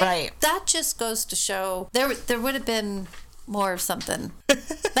what I'm saying? Right. That just goes to show there would have been more of something.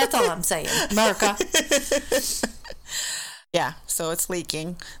 That's all I'm saying, America. Yeah, so it's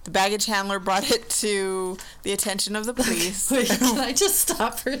leaking. The baggage handler brought it to the attention of the police. Wait, can I just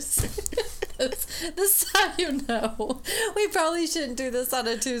stop for a second? This is how you know. We probably shouldn't do this on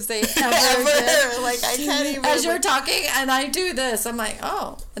a Tuesday ever. Like, I can't even. As you're talking and I do this, I'm like,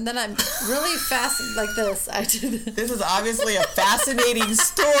 oh. And then I'm really fast like this. I do this. This is obviously a fascinating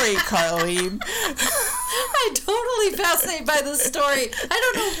story, Carlene. I'm totally fascinated by this story.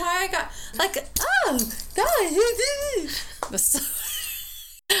 I don't know why I got, like, oh, God.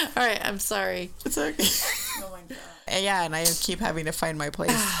 All right, I'm sorry. It's okay. Oh my God. Yeah, and I keep having to find my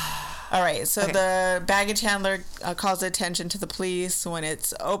place. All right, so the baggage handler calls attention to the police. When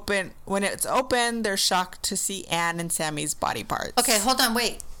it's open, they're shocked to see Anne and Sammy's body parts. Okay, hold on,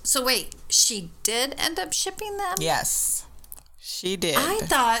 wait. So wait, she did end up shipping them? Yes, she did. I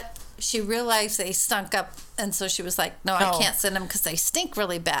thought she realized they stunk up, and so she was like, no. I can't send them because they stink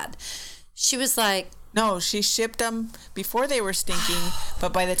really bad. She was like... No, she shipped them before they were stinking,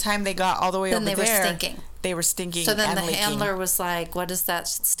 but by the time they got all the way over there, they were stinking. So then the leaking. handler was like, what is that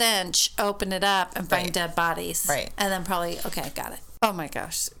stench? Open it up and find dead bodies. Right. And then probably, okay, got it. Oh my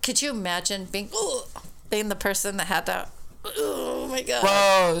gosh. Could you imagine being the person that had that? Oh my God.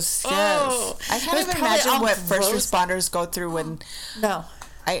 Gross. Yes. Oh. I can't even imagine what first responders go through when... No.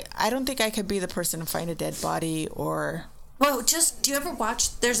 I don't think I could be the person to find a dead body or... Well, do you ever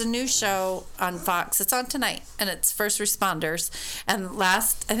watch, there's a new show on Fox, it's on tonight, and it's First Responders, and I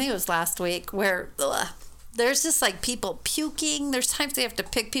think it was last week, where there's just like people puking, there's times they have to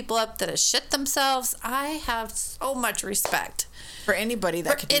pick people up that have shit themselves. I have so much respect. For anybody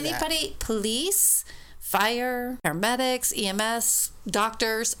that could do that. Police, fire, paramedics, EMS,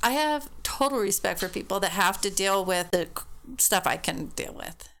 doctors, I have total respect for people that have to deal with the stuff I can deal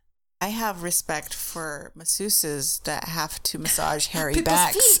with. I have respect for masseuses that have to massage hairy people's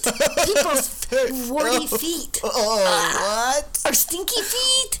backs. Feet. People's warty feet. What? Or stinky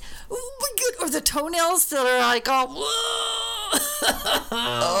feet. Oh my God. Or the toenails that are like all...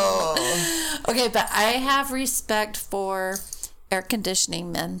 Okay, but I have respect for air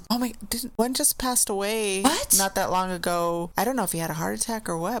conditioning men. Oh my, one just passed away. What? Not that long ago. I don't know if he had a heart attack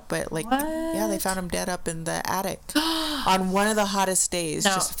or what, but like, yeah, they found him dead up in the attic on one of the hottest days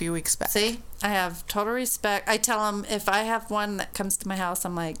just a few weeks back. See, I have total respect. I tell them if I have one that comes to my house,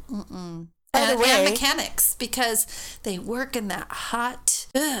 I'm like, mm-mm. And mechanics, because they work in that hot,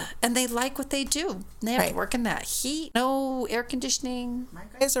 and they like what they do. They have to work in that heat, no air conditioning. My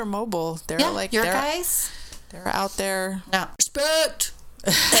guys are mobile. They're like your guys. They're out there. No. Respect.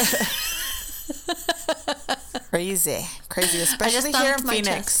 Crazy, especially here in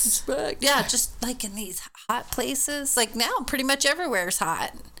Phoenix. Yeah, just like in these hot places. Like now, pretty much everywhere is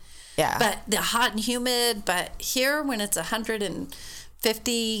hot. Yeah. But the hot and humid. But here, when it's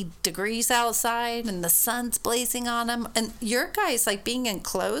 150 degrees outside and the sun's blazing on them, and your guys like being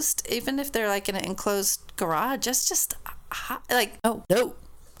enclosed, even if they're like in an enclosed garage, it's just hot. Like, oh no.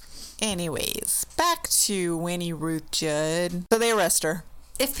 Anyways, back to Winnie Ruth Judd. So they arrest her.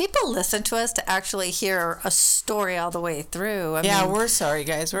 if people listen to us to actually hear a story all the way through, I mean, we're sorry,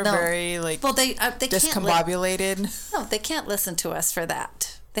 guys. We're very they discombobulated. No, they can't listen to us for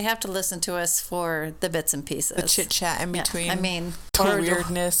that. They have to listen to us for the bits and pieces, the chit chat in between. I mean, the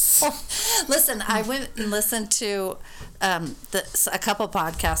weirdness. Listen, I went and listened to a couple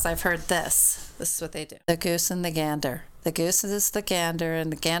podcasts. I've heard this. This is what they do: the goose and the gander. The goose is the gander,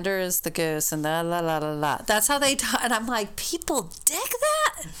 and the gander is the goose, and la la la la la. That's how they talk. And I'm like, people dig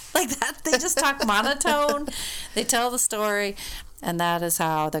that? Like that? They just talk monotone. They tell the story, and that is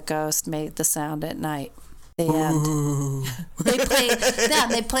how the ghost made the sound at night. The end.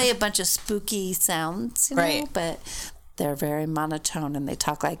 They play a bunch of spooky sounds, right? But they're very monotone, and they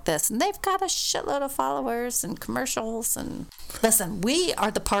talk like this. And they've got a shitload of followers and commercials. And listen, we are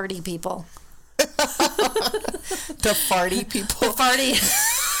the party people. The farty people. The farty.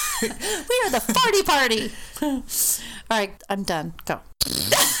 We are the farty party. All right, I'm done. Go.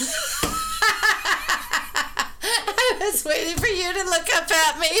 I was waiting for you to look up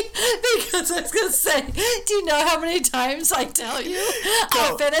at me because I was going to say, do you know how many times I tell you?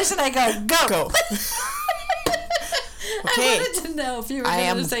 I finish and I go. Go. Okay. I wanted to know if you were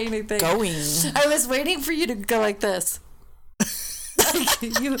going to say anything. Going. I was waiting for you to go like this.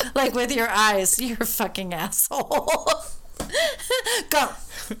 Like with your eyes, you're a fucking asshole. Go.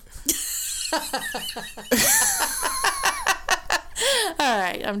 All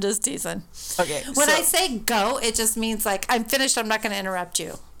right, I'm just teasing. Okay. When I say go, it just means like I'm finished. I'm not going to interrupt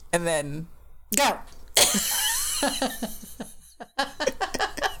you. And then go.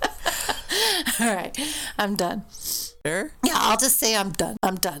 All right, I'm done. Sure. Yeah, I'll just say I'm done.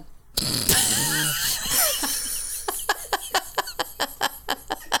 I'm done.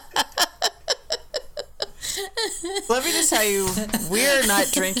 Let me just tell you, we're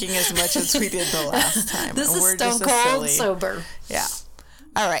not drinking as much as we did the last time. This is stone cold sober. Yeah.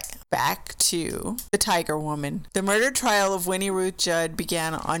 All right. Back to the Tiger Woman. The murder trial of Winnie Ruth Judd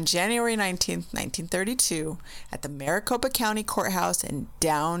began on January 19th, 1932 at the Maricopa County Courthouse in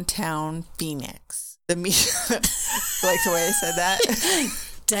downtown Phoenix. Like the way I said that?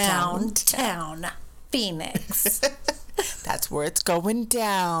 Downtown Phoenix. That's where it's going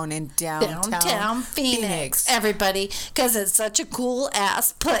down in downtown Phoenix. Everybody, because it's such a cool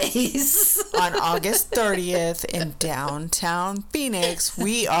ass place. On August 30th in downtown Phoenix,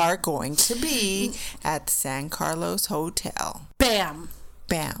 we are going to be at the San Carlos Hotel. Bam.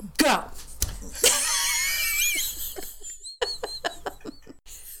 Bam. Go.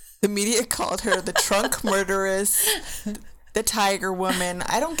 The media called her the trunk murderess, the Tiger Woman.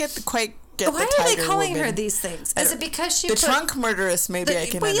 I don't quite get why the Tiger are they calling Woman. her these things? Is it because she the trunk murderess? Maybe I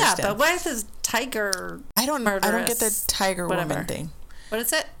can understand. Yeah, but why is this Tiger? I don't get the Tiger Woman thing. What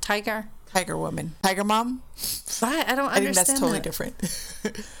is it? Tiger Woman. Tiger Mom. Why? I don't understand. I think that's totally different.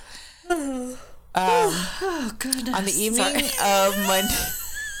 Oh goodness! On the evening of Monday,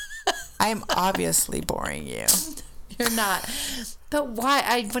 I am obviously boring you. You're not. But why?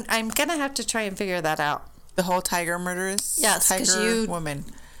 I'm gonna have to try and figure that out. The whole Tiger murderess. Yes, Tiger Woman.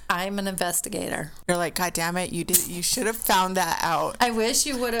 I'm an investigator. You're like, God damn it, you should have found that out. I wish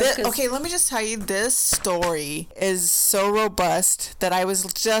you would have. Okay, let me just tell you, this story is so robust that I was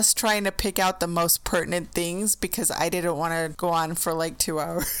just trying to pick out the most pertinent things because I didn't want to go on for like 2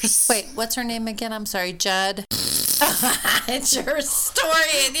 hours. Wait, what's her name again? I'm sorry, Judd. It's your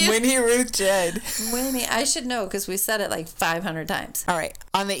story. Winnie Ruth Judd. Winnie, I should know because we said it like 500 times. All right.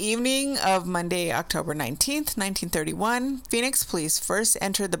 On the evening of Monday, October 19th, 1931, Phoenix police first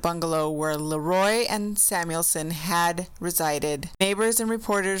entered the bungalow where Leroy and Samuelson had resided. Neighbors and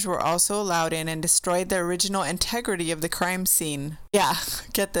reporters were also allowed in and destroyed the original integrity of the crime scene. Yeah,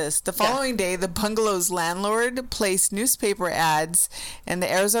 get this. The following day, the bungalow's landlord placed newspaper ads in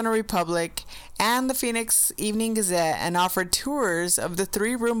the Arizona Republic and the Phoenix Evening Gazette and offered tours of the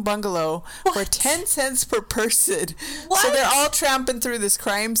 3-room bungalow for 10 cents per person. What? So they're all tramping through this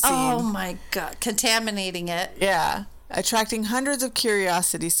crime scene. Oh my God. Contaminating it. Yeah. Attracting hundreds of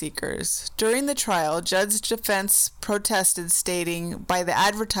curiosity seekers. During the trial, Judd's defense protested, stating, by the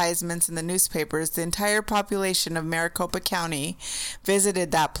advertisements in the newspapers, the entire population of Maricopa County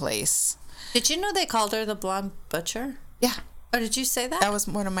visited that place. Did you know they called her the Blonde Butcher? Yeah. Oh, did you say that? That was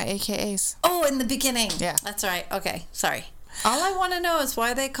one of my AKAs. Oh, in the beginning. Yeah. That's right. Okay. Sorry. All I want to know is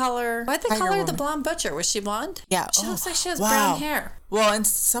why they call her the Blonde Butcher. Was she blonde? Yeah. She looks like she has brown hair. Well, in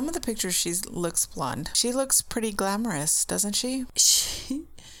some of the pictures, she looks blonde. She looks pretty glamorous, doesn't she?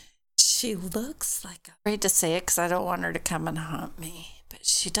 She looks like... I'm afraid to say it because I don't want her to come and haunt me. But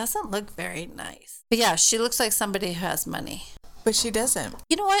she doesn't look very nice. But yeah, she looks like somebody who has money. But she doesn't.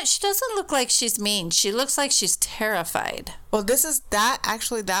 You know what? She doesn't look like she's mean. She looks like she's terrified. Well,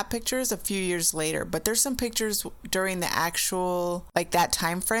 that picture is a few years later, but there's some pictures during the actual, like, that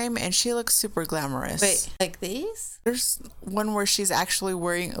time frame, and she looks super glamorous. Wait, like these? There's one where she's actually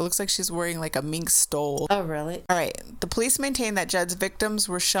wearing, it looks like she's wearing like a mink stole. Oh, really? All right. The police maintain that Judd's victims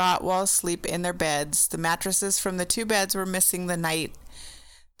were shot while asleep in their beds. The mattresses from the 2 beds were missing the night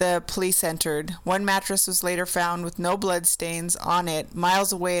the police entered. One mattress was later found with no blood stains on it,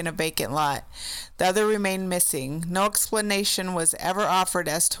 miles away in a vacant lot. The other remained missing. No explanation was ever offered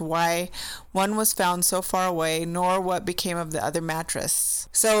as to why one was found so far away, nor what became of the other mattress.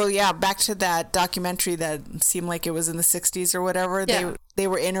 So, yeah, back to that documentary that seemed like it was in the 60s or whatever. Yeah. They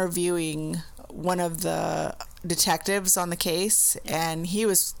were interviewing one of the detectives on the case, and he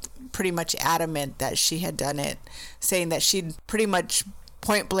was pretty much adamant that she had done it, saying that she'd pretty much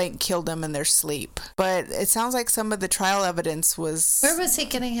point blank killed them in their sleep. But it sounds like some of the trial evidence was... Where was he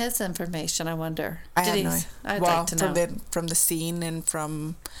getting his information, I wonder? I'd like to know. From the scene and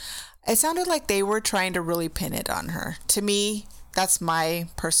from... It sounded like they were trying to really pin it on her. To me, that's my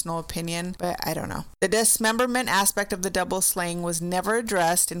personal opinion, but I don't know. The dismemberment aspect of the double slaying was never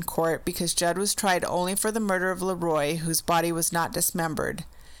addressed in court because Judd was tried only for the murder of Leroy, whose body was not dismembered.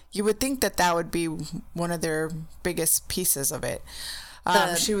 You would think that would be one of their biggest pieces of it.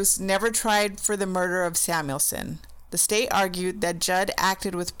 She was never tried for the murder of Samuelson. The state argued that Judd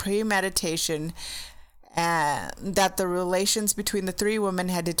acted with premeditation and that the relations between the 3 women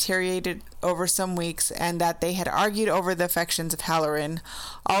had deteriorated over some weeks and that they had argued over the affections of Halloran,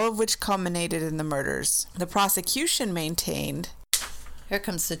 all of which culminated in the murders. The prosecution maintained... Here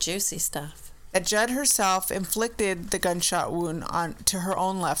comes the juicy stuff. That Judd herself inflicted the gunshot wound to her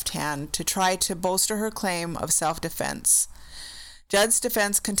own left hand to try to bolster her claim of self-defense. Judd's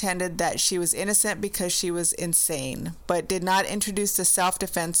defense contended that she was innocent because she was insane, but did not introduce the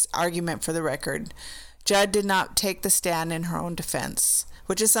self-defense argument for the record. Judd did not take the stand in her own defense,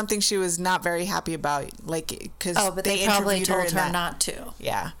 which is something she was not very happy about, because but they probably told her not to.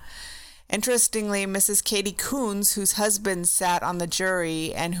 Yeah. Interestingly, Mrs. Katie Coons, whose husband sat on the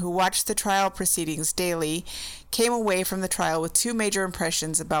jury and who watched the trial proceedings daily, came away from the trial with 2 major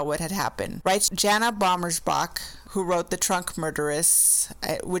impressions about what had happened. Writes Jana Bommersbach, who wrote The Trunk Murderess,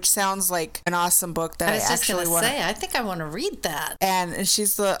 which sounds like an awesome book that I actually want to say. I think I want to read that. And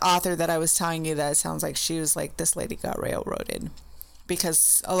she's the author that I was telling you that it sounds like she was like, this lady got railroaded.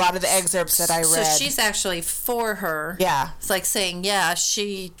 Because a lot of the excerpts that I read... So she's actually for her. Yeah. It's like saying, yeah,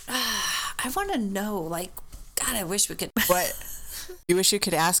 she... I want to know, like, God, I wish we could... What? You wish you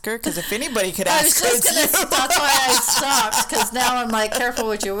could ask her? Because if anybody could ask her, that's why I stopped, because now I'm like, careful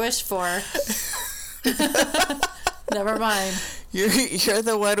what you wish for. Never mind. You're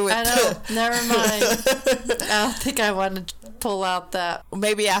the one with... I know. Never mind. I don't think I want to pull out that.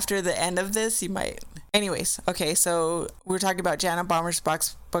 Maybe after the end of this, you might... Anyways, okay, so we're talking about Jana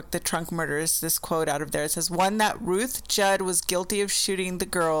Bommersbach's book, The Trunk Murderess. This quote out of there, it says, 1, that Ruth Judd was guilty of shooting the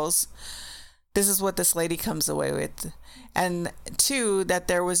girls. This is what this lady comes away with. And 2, that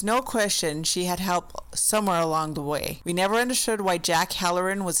there was no question she had help somewhere along the way. We never understood why Jack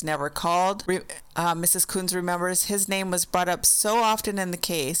Halloran was never called. Mrs. Coons remembers his name was brought up so often in the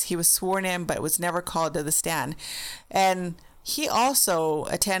case. He was sworn in but was never called to the stand. And... he also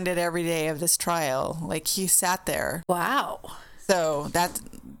attended every day of this trial. Like, he sat there. Wow. So,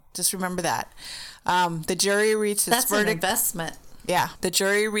 just remember that. The jury reached its verdict. That's an investment. Yeah. The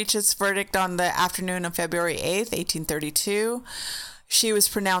jury reached its verdict on the afternoon of February 8th, 1832. She was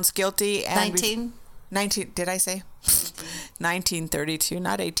pronounced guilty. And 19, did I say? 1932,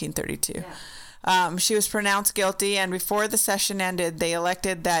 not 1832. Yeah. She was pronounced guilty, and before the session ended, they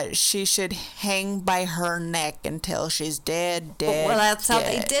elected that she should hang by her neck until she's dead. Well, that's how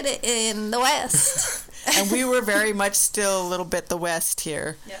they did it in the West. And we were very much still a little bit the West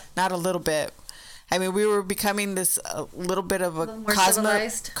here. Yeah. Not a little bit. I mean, we were becoming this little bit of a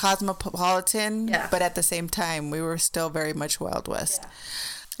cosmopolitan, but at the same time, we were still very much Wild West. Yeah.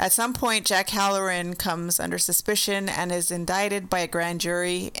 At some point, Jack Halloran comes under suspicion and is indicted by a grand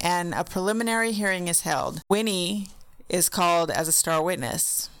jury, and a preliminary hearing is held. Winnie is called as a star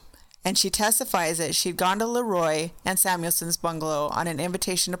witness, and she testifies that she'd gone to Leroy and Samuelson's bungalow on an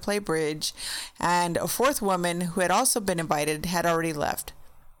invitation to play bridge, and a 4th woman who had also been invited had already left.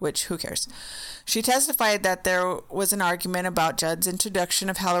 Which, who cares? She testified that there was an argument about Judd's introduction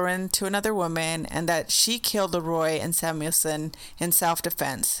of Halloran to another woman and that she killed Leroy and Samuelson in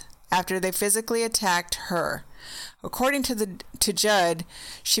self-defense after they physically attacked her. According to Judd,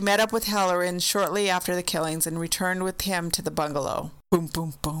 she met up with Halloran shortly after the killings and returned with him to the bungalow. Boom,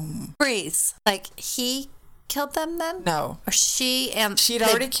 boom, boom. Freeze. Like, he killed them then? No. Or she'd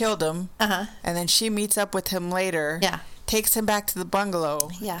already killed him. And then she meets up with him later. Yeah. Takes him back to the bungalow.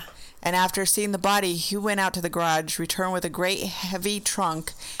 Yeah. And after seeing the body, he went out to the garage, returned with a great heavy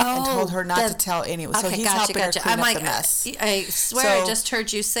trunk, and told her not to tell anyone. Okay, So he's helping her clean up the mess. I swear I just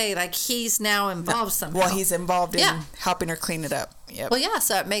heard you say, like, he's now involved somehow. Well, he's involved in helping her clean it up. Yep. Well, yeah,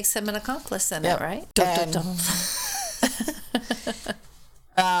 so it makes him an accomplice in it, right?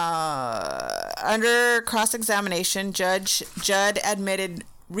 Under cross-examination, Judd admitted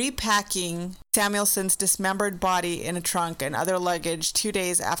repacking Samuelson's dismembered body in a trunk and other luggage 2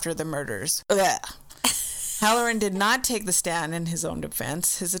 days after the murders. Halloran did not take the stand in his own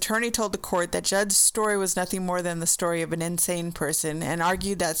defense. His attorney told the court that Judd's story was nothing more than the story of an insane person and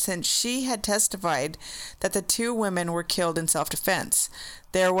argued that since she had testified that the two women were killed in self-defense,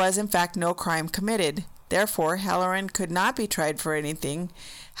 there was in fact no crime committed. Therefore, Halloran could not be tried for anything.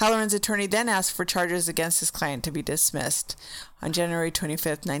 Halloran's attorney then asked for charges against his client to be dismissed. On January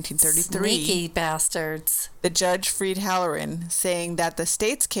 25th, 1933, sneaky bastards. The judge freed Halloran, saying that the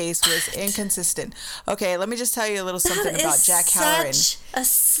state's case was inconsistent. Okay, let me just tell you a little something about Jack Halloran. Such a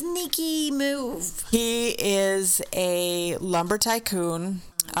sneaky move. He is a lumber tycoon.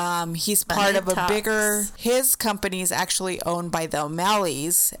 He's part of a bigger... His company is actually owned by the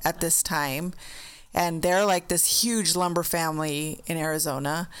O'Malleys at this time. And they're like this huge lumber family in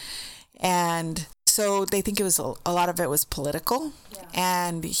Arizona. And so they think it was a lot of it was political. Yeah.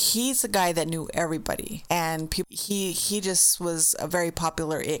 And he's a guy that knew everybody. And he just was a very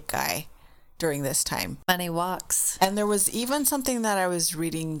popular it guy during this time. Money walks. And there was even something that I was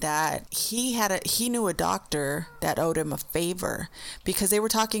reading that he knew a doctor that owed him a favor because they were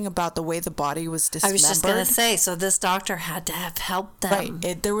talking about the way the body was dismembered. I was just going to say, so this doctor had to have helped them.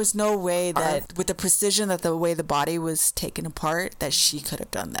 Right. There was no way that with the precision that the way the body was taken apart that she could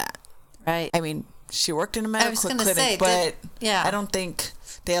have done that. Right. I mean, she worked in a medical clinic, but I don't think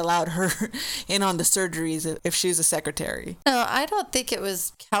they allowed her in on the surgeries if she was a secretary. No, I don't think it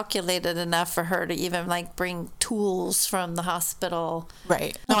was calculated enough for her to even like bring tools from the hospital.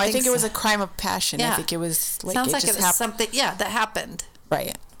 Right. No, I think it was a crime of passion. Yeah. I think it was like sounds like it was something. Yeah, that happened.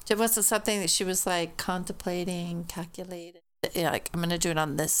 Right. It wasn't something that she was like contemplating, calculating. Like I'm gonna do it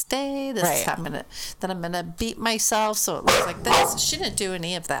on this day. This is how then I'm gonna beat myself so it looks like this. She didn't do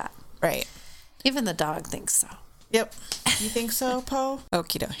any of that. Right. Even the dog thinks so. Yep. You think so, Poe?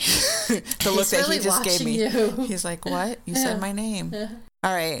 Okie dokie. The look that he just gave me. He's like, what? You said my name. Yeah.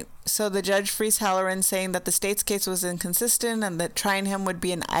 All right. So the judge frees Halloran, saying that the state's case was inconsistent and that trying him would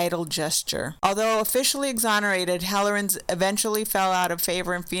be an idle gesture. Although officially exonerated, Halloran eventually fell out of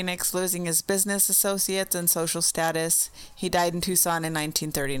favor in Phoenix, losing his business associates and social status. He died in Tucson in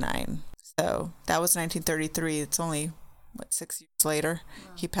 1939. So that was 1933. It's only... 6 years later,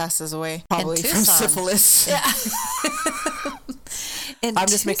 he passes away, probably from syphilis. Yeah. I'm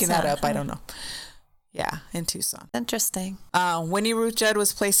just making that up. I don't know. Yeah, in Tucson. Interesting. Winnie Ruth Judd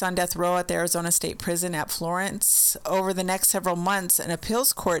was placed on death row at the Arizona State Prison at Florence. Over the next several months, an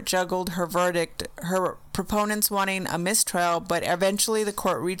appeals court juggled her verdict, her proponents wanting a mistrial, but eventually the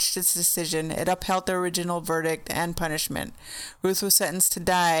court reached its decision. It upheld the original verdict and punishment. Ruth was sentenced to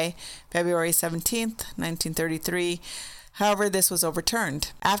die February 17th, 1933. However, this was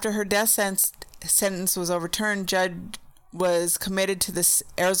overturned. After her death sentence was overturned, Judd was committed to the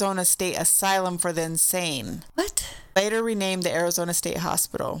Arizona State Asylum for the Insane. What? Later renamed the Arizona State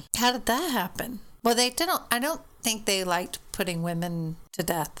Hospital. How did that happen? Well, I don't think they liked putting women to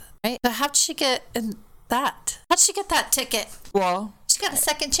death, right? But how'd she get in that? How'd she get that ticket? Well, she got a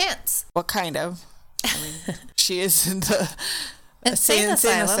second chance. What kind of? I mean, she is in the... Insane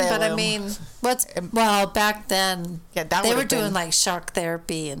asylum, but I mean, back then, they were doing like shock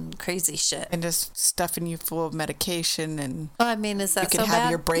therapy and crazy shit, and just stuffing you full of medication, and I mean, is that you so can have bad?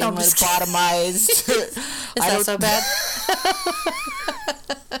 your brain lobotomized. Is that so bad?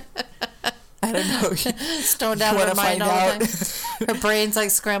 I don't know. Stoned out of her mind all the time. Her brain's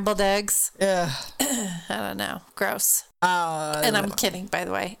like scrambled eggs. Yeah. I don't know. Gross. And I'm kidding, by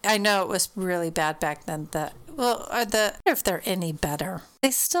the way. I know it was really bad back then. I wonder if they're any better.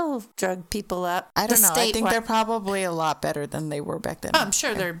 They still drug people up. I don't know. I think they're probably a lot better than they were back then. Oh, I'm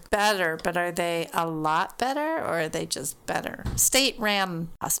sure they're better, but are they a lot better or are they just better? State-ran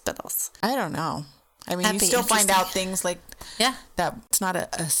hospitals. I don't know. I mean, you still find out things like that. It's not a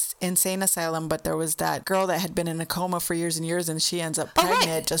insane asylum, but there was that girl that had been in a coma for years and years, and she ends up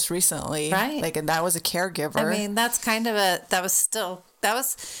pregnant just recently. Right. Like, and that was a caregiver. I mean, that's kind of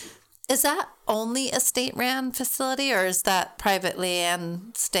is that only a state-ran facility, or is that privately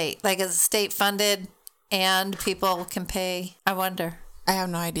and state? Like, is it state-funded and people can pay? I wonder. I have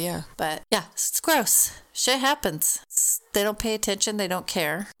no idea. But yeah, it's gross. Shit happens. They don't pay attention. They don't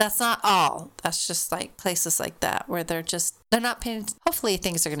care. That's not all. That's just like places like that where they're not paying. Hopefully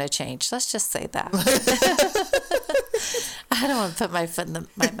things are going to change. Let's just say that. I don't want to put my foot in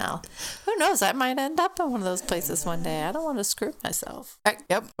my mouth. Who knows? I might end up in one of those places one day. I don't want to screw myself.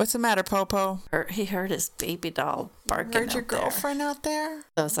 Yep. What's the matter, Popo? He heard his baby doll barking. Heard your girlfriend out there?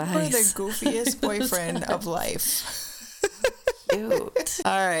 Those eyes. We're the goofiest boyfriend of life. Cute.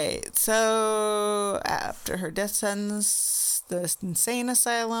 All right. So after her death sentence, the insane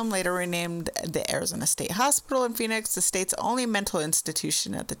asylum, later renamed the Arizona State Hospital in Phoenix, the state's only mental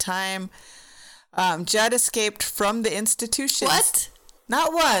institution at the time, Judd escaped from the institution. What?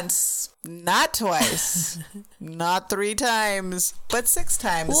 Not once, not twice, not 3 times, but 6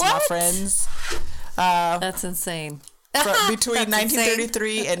 times, my friends. That's insane. Between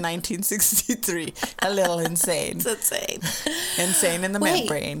 1933 and 1963. A little insane. It's insane. Insane in the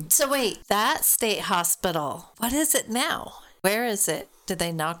membrane. So that state hospital, what is it now? Where is it? Did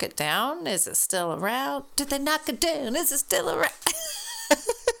they knock it down? Is it still around? Did they knock it down? Is it still around?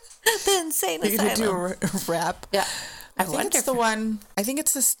 The insane asylum. You're going to do a rap? Yeah. I think it's the one. I think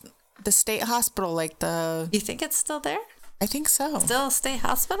it's the state hospital, like the. You think it's still there? I think so. Still a state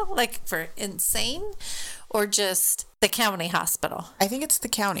hospital? Like for insane? Or just the county hospital? I think it's the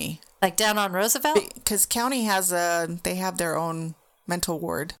county. Like down on Roosevelt? Because county they have their own mental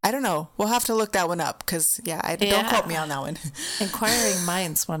ward. I don't know. We'll have to look that one up because, don't quote me on that one. Inquiring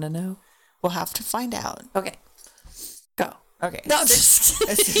minds want to know. We'll have to find out. Okay. Go. Okay. No, just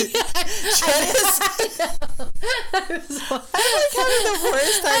kidding. I'm having the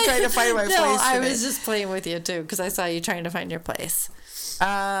worst time trying to find my place. No, I was just playing with you too because I saw you trying to find your place.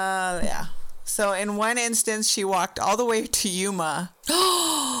 Yeah. So in one instance, she walked all the way to Yuma.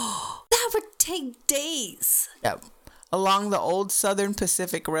 That would take days. Yep. Along the old Southern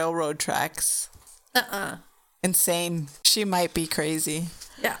Pacific Railroad tracks. Insane. She might be crazy.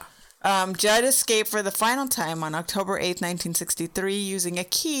 Yeah. Judd escaped for the final time on October 8th, 1963, using a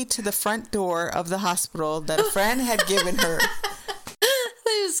key to the front door of the hospital that a friend had given her.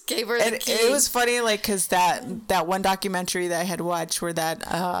 They just gave her the key. It was funny, like, because that one documentary that I had watched where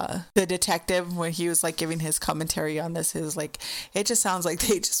the detective, when he was, like, giving his commentary on this, it was like, it just sounds like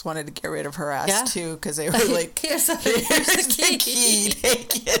they just wanted to get rid of her ass, too, because they were like, here's the key,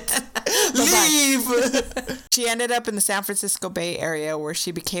 take it, leave. She ended up in the San Francisco Bay Area where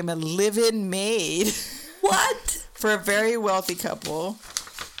she became a live-in maid. What? For a very wealthy couple.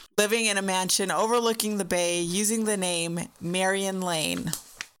 Living in a mansion overlooking the bay using the name Marion Lane.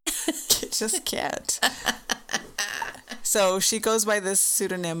 Just can't. So she goes by this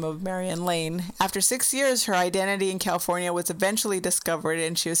pseudonym of Marion Lane. After 6 years, her identity in California was eventually discovered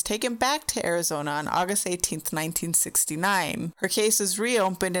and she was taken back to Arizona on August 18th, 1969. Her case was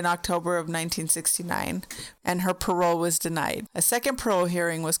reopened in October of 1969 and her parole was denied. A second parole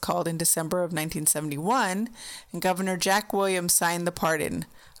hearing was called in December of 1971 and Governor Jack Williams signed the pardon.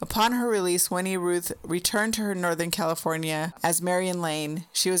 Upon her release, Winnie Ruth returned to her Northern California as Marion Lane.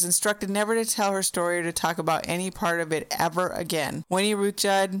 She was instructed never to tell her story or to talk about any part of it ever again. Winnie Ruth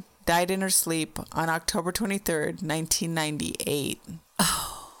Judd died in her sleep on October 23rd, 1998.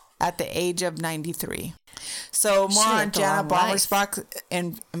 At the age of 93. So more on Jana Bommersbach's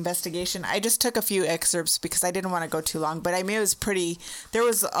investigation. I just took a few excerpts because I didn't want to go too long, but I mean, there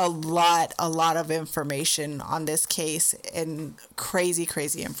was a lot of information on this case and crazy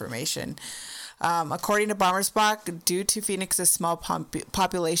information. According to Bommersbach, due to Phoenix's small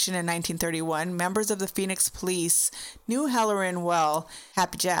population in 1931, members of the Phoenix police knew Halloran well,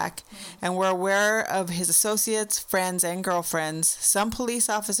 Happy Jack, and were aware of his associates, friends, and girlfriends. Some police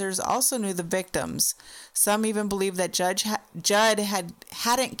officers also knew the victims. Some even believed that Judd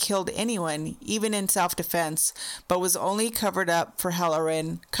hadn't killed anyone, even in self-defense, but was only covering up for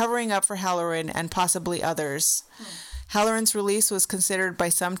Halloran and possibly others. Halloran's release was considered by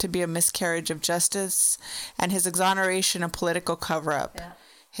some to be a miscarriage of justice and his exoneration a political cover-up. Yeah.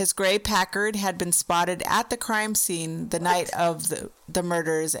 His gray Packard had been spotted at the crime scene the night of the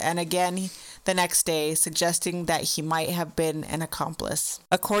murders and again the next day, suggesting that he might have been an accomplice.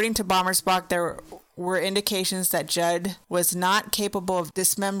 According to Bommersbach, there were indications that Judd was not capable of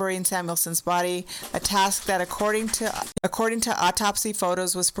dismembering Samuelson's body, a task that, according to autopsy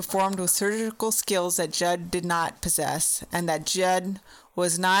photos, was performed with surgical skills that Judd did not possess, and that Judd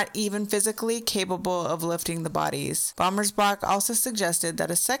was not even physically capable of lifting the bodies. Bommersbach also suggested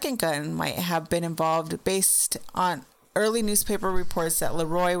that a second gun might have been involved based on early newspaper reports that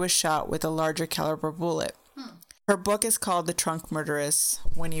Leroy was shot with a larger caliber bullet. Her book is called The Trunk Murderess.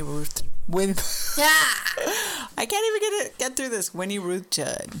 Winnie Ruth. I can't even get through this. Winnie Ruth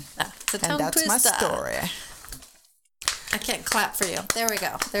Judd. And that's my story. I can't clap for you. There we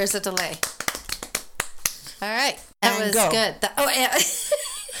go. There's a delay. All right. That and was go. good. Yeah.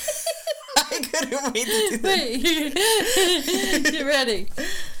 I couldn't wait to do that. Wait. You ready?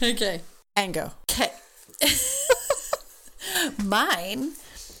 Okay. And go. Okay. Mine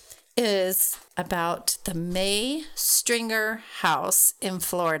is about the May Stringer house in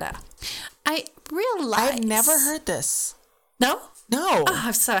Florida. I realized... I've never heard this. No? No. Oh,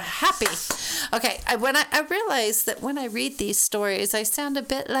 I'm so happy. Okay, I realized that when I read these stories, I sound a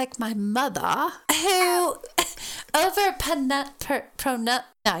bit like my mother, who no,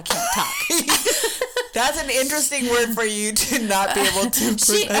 I can't talk. That's an interesting word for you to not be able to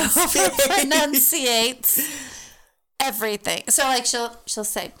She pronunciates everything. So, like, she'll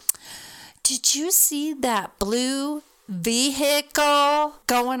say, "Did you see that blue vehicle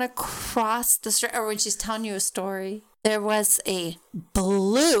going across the street?" Or when she's telling you a story, there was a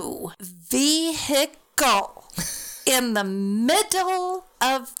blue vehicle in the middle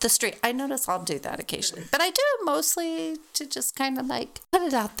of the street. I notice I'll do that occasionally, but I do it mostly to just kind of like put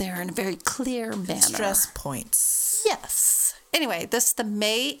it out there in a very clear manner. Stress points. Yes. Anyway, it's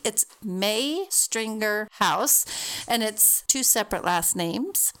May Stringer House, and it's 2 separate last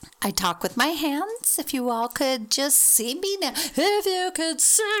names. I talk with my hands. If you all could just see me now. If you could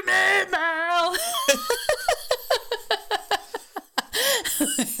see me now.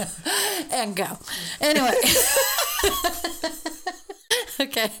 And go. Anyway.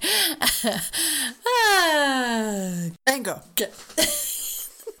 Okay. And go.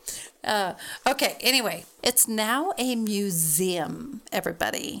 Okay, anyway, it's now a museum,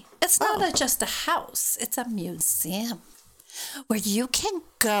 everybody. It's not just a house, it's a museum where you can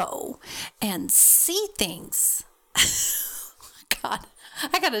go and see things. God,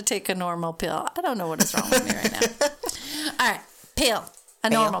 I got to take a normal pill. I don't know what is wrong with me right now. All right, pill. A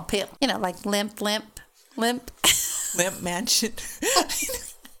normal pill. You know, like limp. Limp Mansion.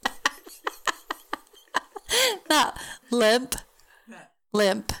 Not limp.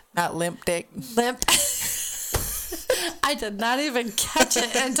 Limp. Not limp dick. Limp. I did not even catch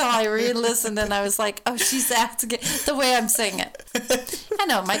it until I re-listened, and I was like, oh, she's asking the way I'm saying it. I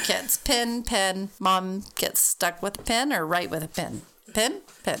know, my kids. Pen, pen. Mom gets stuck with a pen or write with a pen. Pen,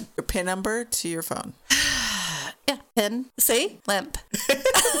 pen. Your PIN number to your phone. Yeah, pen. See? Limp.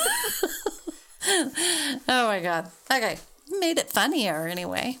 Oh, my God. Okay. Made it funnier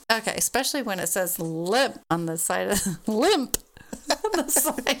anyway. Okay, especially when it says limp on the side of limp. On the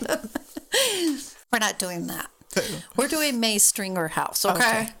side of We're not doing that. We're doing May Stringer House,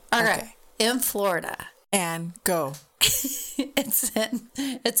 okay? Okay. In Florida. And go. It's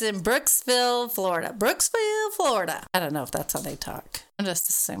in Brooksville, Florida. Brooksville, Florida. I don't know if that's how they talk. I'm just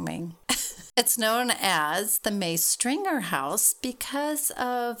assuming. It's known as the May Stringer House because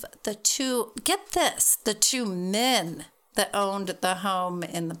of the two men that owned the home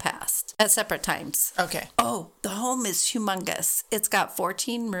in the past at separate times. Okay. Oh, the home is humongous. It's got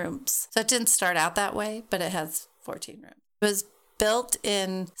 14 rooms. So it didn't start out that way, but it has 14 rooms. It was built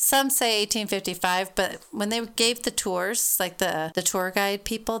in, some say 1855, but when they gave the tours, like the tour guide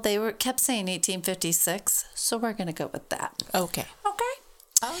people, kept saying 1856. So we're going to go with that. Okay. Okay.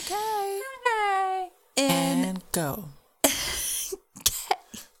 Okay. Okay. And go.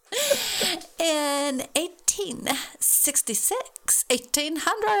 In 1866,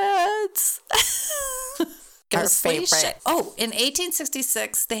 1800s. Our favorite. Oh, in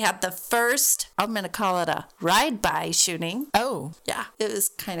 1866, they had the first, I'm going to call it a ride-by shooting. Oh. Yeah, it was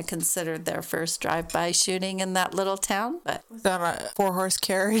kind of considered their first drive-by shooting in that little town. But was that a 4-horse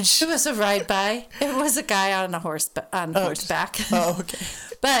carriage? It was a ride-by. It was a guy on horseback. Oh, okay.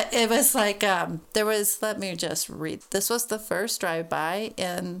 But it was like, let me just read. This was the first drive-by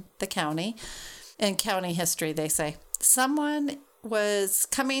in the county. In county history, they say. Someone was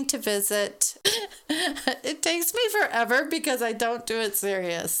coming to visit. It takes me forever because I don't do it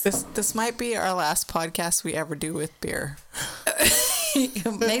serious. This might be our last podcast we ever do with beer.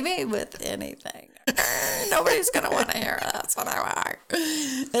 Maybe with anything. Nobody's going to want to hear it. That's what I want.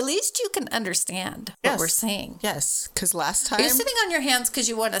 At least you can understand what we're saying. Yes, because last time... Are you sitting on your hands because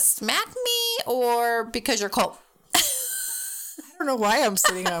you want to smack me or because you're cold? I don't know why I'm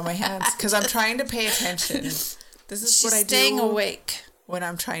sitting on my hands. Because I'm trying to pay attention. This is what I do. Staying awake. When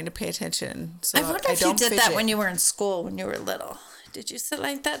I'm trying to pay attention. So I wonder if you did that when you were in school, when you were little. Did you sit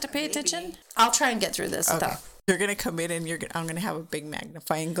like that to pay attention? I'll try and get through this stuff. You're going to come in and I'm going to have a big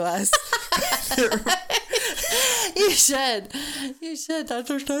magnifying glass. You should. That's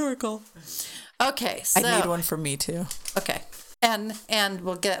hysterical. Okay, so I need one for me too. Okay. And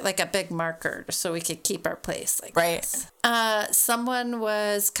we'll get like a big marker so we could keep our place like right. this. Someone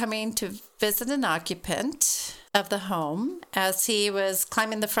was coming to visit an occupant of the home as he was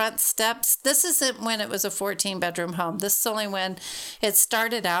climbing the front steps. This isn't when it was a 14-bedroom home. This is only when it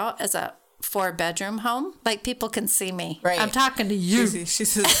started out as a 4-bedroom home. Like, people can see me. Right. I'm talking to you. She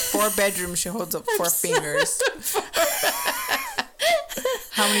says 4 bedrooms. She holds up 4 fingers.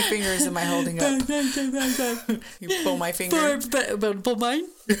 How many fingers am I holding up? You pull my finger. Pull mine.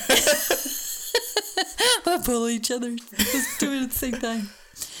 We'll pull each other. Let's do it at the same time.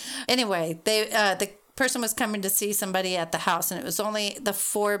 Anyway, the person was coming to see somebody at the house, and it was only the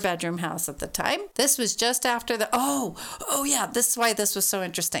 4-bedroom house at the time. This was just after this is why this was so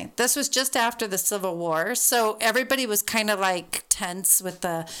interesting. This was just after the Civil War, so everybody was kind of like tense with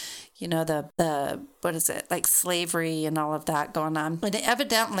the what is it, like slavery and all of that going on. And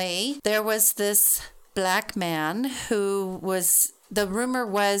evidently there was this black man who was, the rumor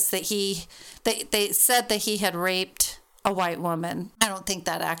was that they said that he had raped a white woman. I don't think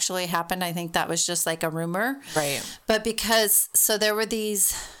that actually happened. I think that was just like a rumor. Right. But so there were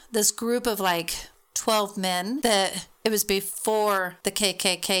this group of like 12 men that it was before the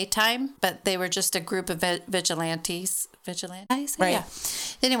KKK time, but they were just a group of vigilantes. Vigilantes? Right. Yeah.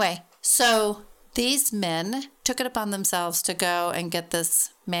 Anyway, so these men took it upon themselves to go and get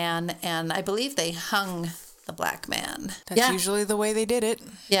this man, and I believe they hung the black man. That's usually the way they did it.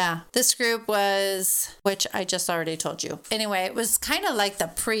 Yeah. This group was, which I just already told you. Anyway, it was kind of like the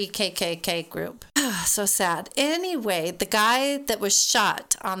pre-KKK group. So sad. Anyway, the guy that was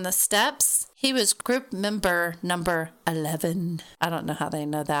shot on the steps, he was group member number 11. I don't know how they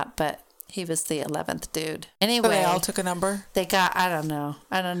know that, but he was the 11th dude. Anyway. So they all took a number? They got, I don't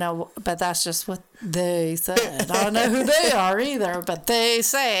know, but that's just what they said. I don't know who they are either, but they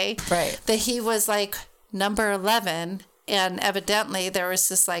say that he was like number 11, and evidently there was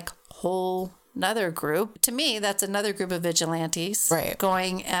this like whole another group. To me, that's another group of vigilantes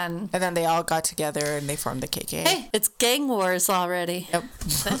going and then they all got together and they formed the KKK. Hey, it's gang wars already. Yep.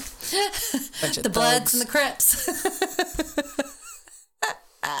 The Bloods and the Crips.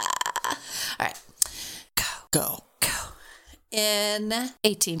 All right. Go. In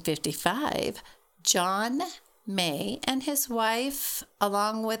 1855, John May and his wife,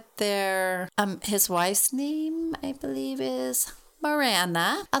 along with their his wife's name, I believe, is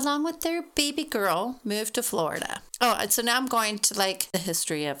Marana, along with their baby girl, moved to Florida. Oh, and so now I'm going to like the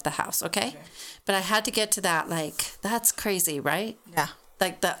history of the house, okay? But I had to get to that. Like, that's crazy, right? Yeah.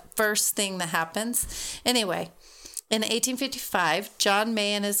 Like the first thing that happens. Anyway, in 1855, John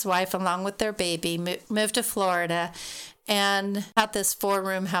May and his wife, along with their baby, moved to Florida and had this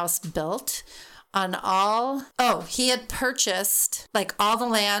 4-room house built on he had purchased like all the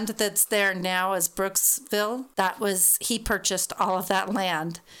land that's there now as Brooksville. He purchased all of that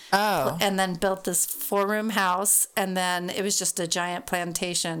land. Oh. And then built this 4-room house, and then it was just a giant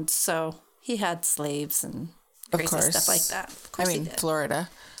plantation. So he had slaves and crazy stuff like that. Of course, Florida.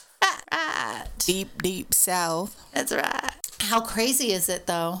 Right. Deep south. That's right. How crazy is it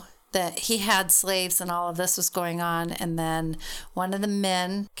though that he had slaves and all of this was going on, and then one of the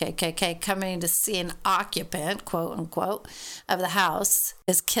men, KKK, coming to see an occupant, quote unquote, of the house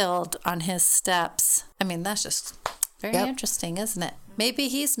is killed on his steps. I mean, that's just very interesting, isn't it? Maybe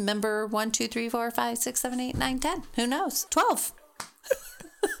he's member 1, 2, 3, 4, 5, 6, 7, 8, 9, 10. Who knows? 12.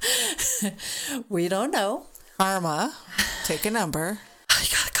 We don't know. Karma. Take a number. I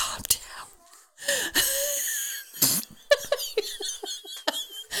gotta calm down.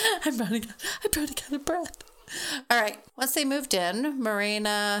 I'm running out of breath. All right. Once they moved in,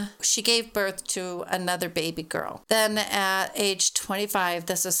 Marina, she gave birth to another baby girl. Then at age 25,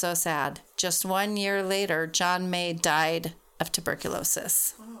 this is so sad. Just 1 year later, John May died of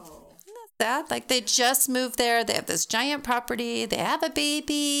tuberculosis. That like they just moved there, they have this giant property, they have a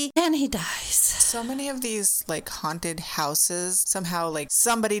baby, and he dies. So many of these like haunted houses, somehow like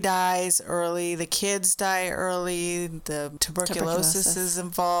somebody dies early, the kids die early, the tuberculosis is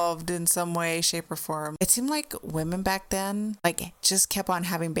involved in some way, shape, or form. It seemed like women back then like just kept on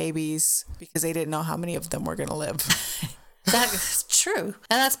having babies because they didn't know how many of them were gonna live. That's true.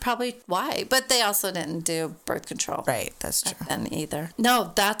 And that's probably why. But they also didn't do birth control. Right. That's true. Then either.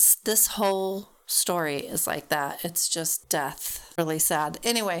 No, this whole story is like that. It's just death. Really sad.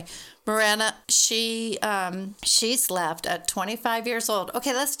 Anyway, Marana, she's left at 25 years old.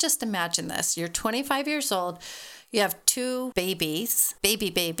 Okay, let's just imagine this. You're 25 years old. You have 2 babies. You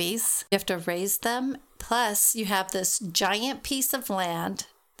have to raise them. Plus, you have this giant piece of land,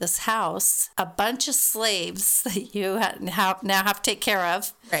 this house, a bunch of slaves that you now have to take care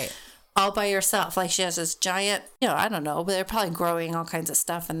of. Right. all by herself. Like she has this giant, I don't know, but they're probably growing all kinds of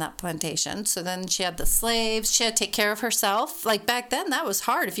stuff in that plantation. So then she had the slaves. She had to take care of herself. Like back then, that was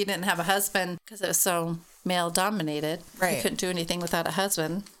hard if you didn't have a husband because it was so male dominated. Right. You couldn't do anything without a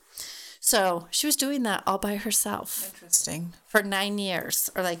husband. So she was doing that all by herself. Interesting. For 9 years,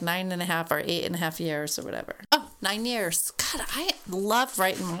 or like 9.5 or 8.5 years or whatever. Oh, 9 years. God, I love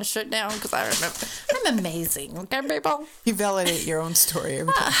writing my shit down because I remember. I'm amazing. Okay, people? You validate your own story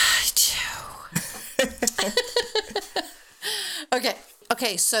every time. I do.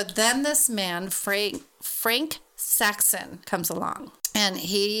 Okay, so then this man, Frank Saxon, comes along. And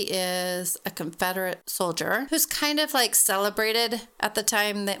he is a Confederate soldier who's kind of like celebrated at the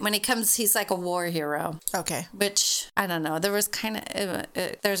time that when he comes, he's like a war hero. Okay. Which, I don't know. There was kind of,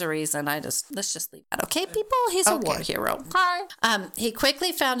 there's a reason. let's just leave that. Okay, people? He's a war hero. He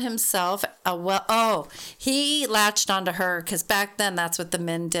quickly found himself he latched onto her because back then that's what the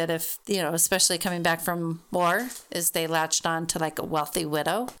men did if, especially coming back from war, is they latched on to like a wealthy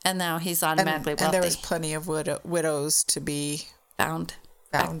widow. And now he's automatically wealthy. And there was plenty of widows to be found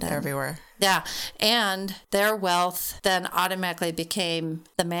everywhere. Yeah. And their wealth then automatically became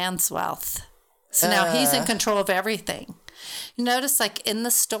the man's wealth. So now he's in control of everything. You notice like in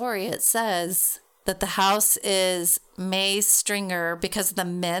the story, it says that the house is May Stringer because of the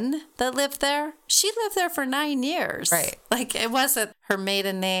men that lived there. She lived there for 9 years. Right. Like it wasn't her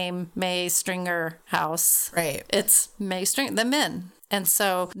maiden name, May Stringer house. Right. It's May Stringer, the men. And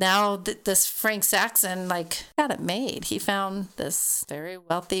so now this Frank Saxon, got it made. He found this very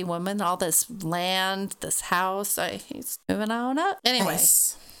wealthy woman, all this land, this house. He's moving on up. Anyway,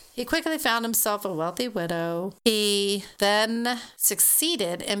 nice. He quickly found himself a wealthy widow. He then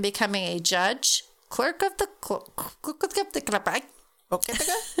succeeded in becoming a judge, clerk of the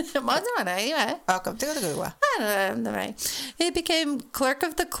He became clerk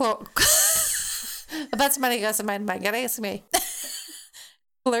of the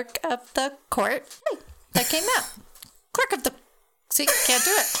Clerk of the court. Hey, that came out. Clerk of the... See, can't do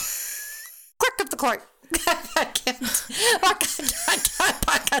it. Clerk of the court. I can't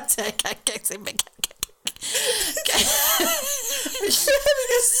say. You're having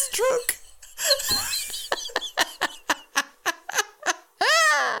a stroke.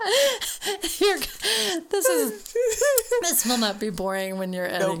 This will not be boring when you're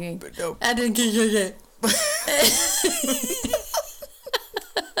editing. Nope. Editing.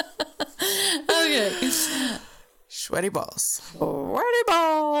 Okay. Sweaty balls.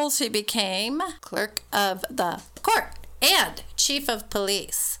 He became clerk of the court and chief of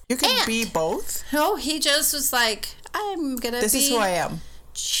police. You can be both? No, he just was like, I'm going to be... This is who I am.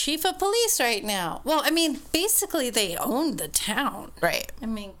 Chief of police right now. Well, I mean, basically they owned the town. Right. I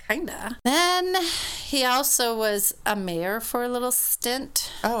mean, kinda. Then he also was a mayor for a little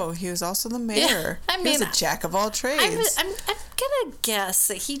stint. Oh, he was also the mayor. Yeah, he was a jack of all trades. I'm gonna guess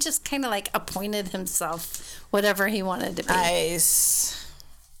that he just kind of appointed himself whatever he wanted to be. Nice.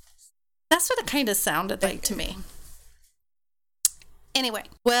 That's what it kind of sounded like to me. Anyway,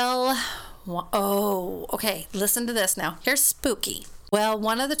 okay, listen to this now. Here's spooky. Well,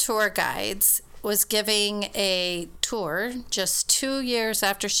 one of the tour guides was giving a tour just 2 years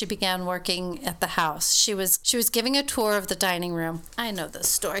after she began working at the house. She was giving a tour of the dining room. I know this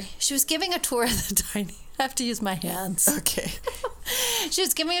story. She was giving a tour of the dining. I have to use my hands. Okay. She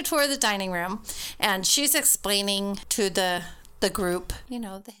was giving a tour of the dining room, and she's explaining to the group,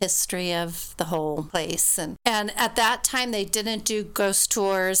 the history of the whole place. And at that time, they didn't do ghost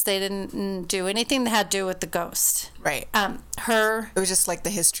tours. They didn't do anything that had to do with the ghost. Right. It was just the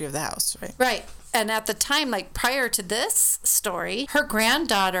history of the house, right? Right. And at the time, prior to this story, her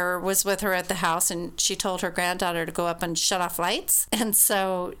granddaughter was with her at the house, and she told her granddaughter to go up and shut off lights. And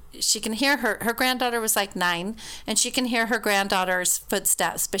so she can hear her granddaughter was 9, and she can hear her granddaughter's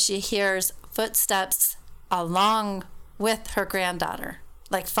footsteps, but she hears footsteps along with her granddaughter,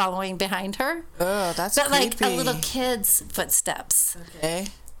 following behind her. Oh, that's creepy. But a little kid's footsteps. Okay.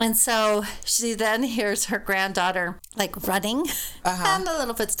 And so she then hears her granddaughter running, and the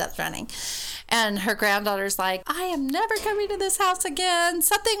little footsteps running. And her granddaughter's like, I am never coming to this house again.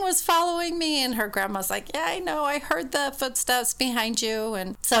 Something was following me. And her grandma's like, yeah, I know. I heard the footsteps behind you.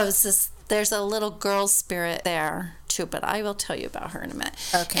 And so it's just, there's a little girl spirit there too, but I will tell you about her in a minute.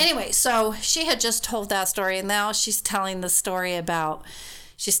 Okay. Anyway, so she had just told that story, and now she's telling the story about,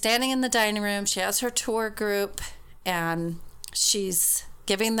 she's standing in the dining room. She has her tour group, and she's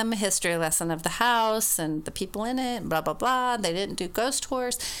giving them a history lesson of the house and the people in it, and blah, blah, blah. They didn't do ghost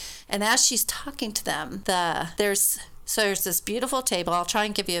tours. And as she's talking to them, there's this beautiful table. I'll try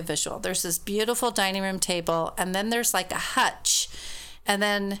and give you a visual. There's this beautiful dining room table, and then there's a hutch. And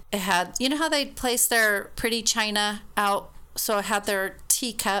then it had, you know how they place their pretty china out? So it had their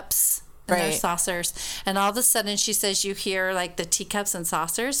teacups and their saucers. And all of a sudden, she says you hear like the teacups and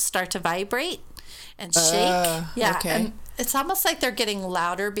saucers start to vibrate and shake. Yeah. Okay. And it's almost like they're getting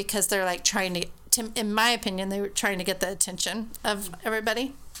louder because they're like trying to, in my opinion, they were trying to get the attention of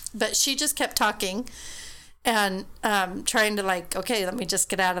everybody. But she just kept talking and trying to like, okay, let me just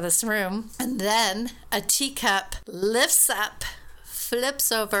get out of this room. And then a teacup lifts up,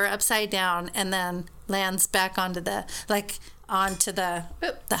 flips over upside down, and then lands back onto the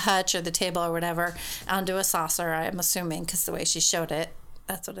hutch or the table or whatever, onto a saucer, I'm assuming, because the way she showed it,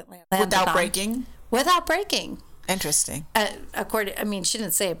 that's what it landed Without breaking? Without breaking. Interesting. She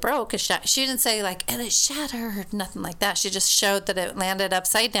didn't say it broke. She didn't say like, and it shattered, nothing like that. She just showed that it landed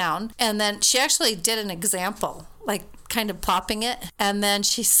upside down. And then she actually did an example, like kind of plopping it. And then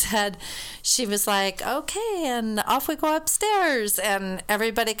she said, she was like, okay, and off we go upstairs. And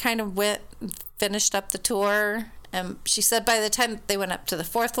everybody kind of finished up the tour. And she said by the time they went up to the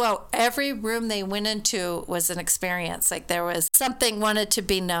 4th floor, every room they went into was an experience. Like there was something wanted to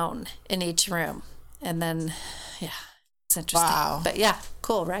be known in each room. And then, yeah, it's interesting. Wow. But yeah,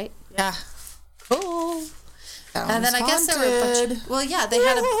 cool, right? Yeah. Cool. And then I guess there were a bunch of, well, yeah, they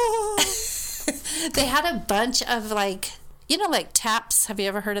had they had a bunch of like, you know, like taps. Have you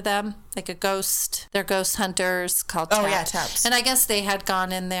ever heard of them? Like a ghost. They're ghost hunters called taps. Oh, yeah, taps. And I guess they had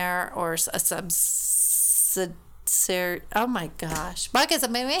gone in there or oh my gosh.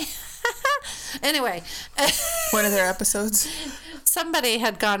 Anyway. One of their episodes. Somebody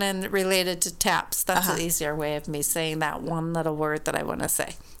had gone in related to taps. That's an easier way of me saying that one little word that I want to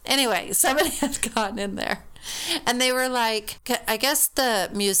say. Anyway, somebody had gone in there. And they were like, I guess the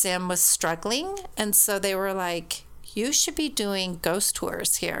museum was struggling. And so they were like, you should be doing ghost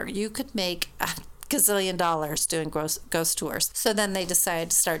tours here. You could make $1 gazillion doing ghost tours. So then they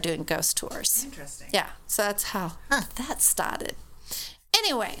decided to start doing ghost tours. Interesting. Yeah. So that's how that started.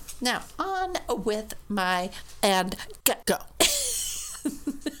 Anyway, now on with my and go.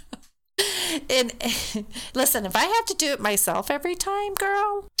 And listen, if I have to do it myself every time,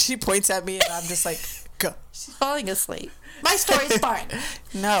 girl. She points at me and I'm just like, go. She's falling asleep. My story's fine.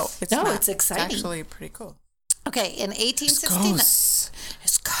 No, it's not. It's exciting. It's actually pretty cool. Okay, in 1869.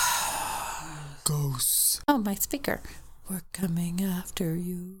 It's ghosts. Oh, my speaker. We're coming after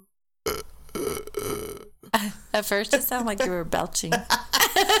you. At first, it sounded like you were belching.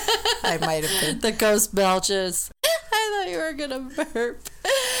 I might have been. The ghost belches. I thought you were going to burp.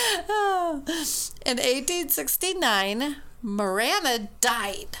 Oh. In 1869, Marana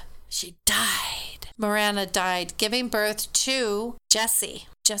died. She died. Marana died, giving birth to Jessie.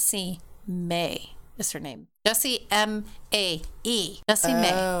 Jessie May is her name. Jessie M-A-E. Jessie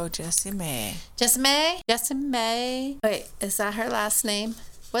May. Oh, Jessie May. Jessie May? Jessie May. Wait, is that her last name?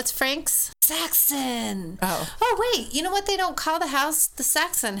 What's Frank's? Saxon. Oh, wait. You know what? They don't call the house the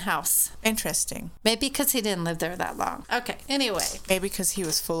Saxon house. Interesting. Maybe because he didn't live there that long. Okay. Anyway. Maybe because he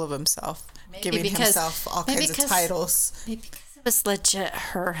was full of himself. Giving himself all kinds of titles. Maybe because it was legit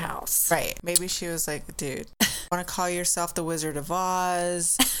her house. Right. Maybe she was like, dude, want to call yourself the Wizard of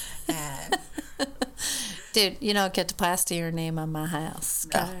Oz? And... Dude, you don't get to plaster your name on my house.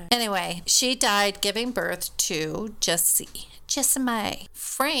 No. Anyway, she died giving birth to Jessie May.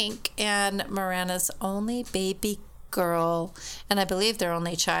 Frank and Marana's only baby girl, and I believe their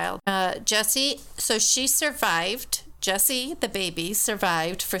only child. Jessie, so she survived. Jessie, the baby,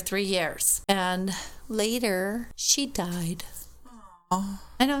 survived for 3 years. And later, she died. Aww.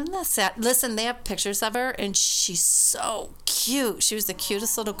 I know, isn't that sad? Listen, they have pictures of her, and she's so cute. She was the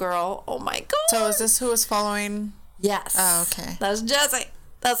cutest little girl. Oh, my God. So is this who was following? Yes. Oh, okay. That's Jessie.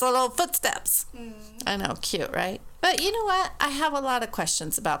 That's the little footsteps. I know, cute, right? But you know what? I have a lot of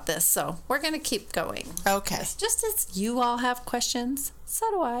questions about this, so we're going to keep going. Okay. Just as you all have questions, so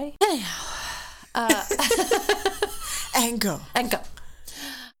do I. Anyhow. And go.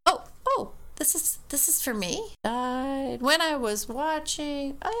 Oh, this is for me. Died when I was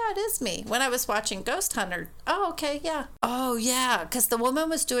watching. Oh, yeah, it is me. When I was watching Ghost Hunter. Oh, okay, yeah. Oh, yeah, because the woman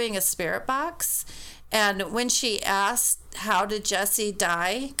was doing a spirit box. And when she asked, how did Jessie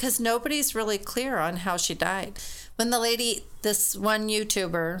die? Because nobody's really clear on how she died. When the lady, this one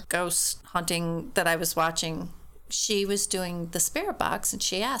YouTuber, ghost hunting that I was watching, she was doing the spirit box and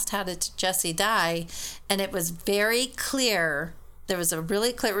she asked, how did Jessie die? And it was very clear. There was a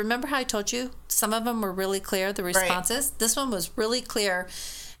really clear, remember how I told you? Some of them were really clear, the responses. Right. This one was really clear.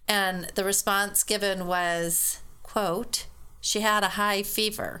 And the response given was, quote, she had a high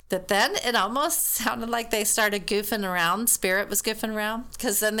fever. But then it almost sounded like they started goofing around. Spirit was goofing around.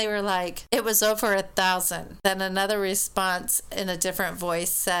 Because then they were like, it was over 1,000. Then another response in a different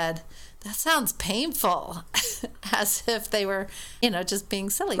voice said, that sounds painful. As if they were, just being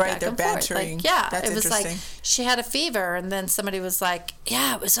silly back and forth. Like, yeah, That's it was like she had a fever. And then somebody was like,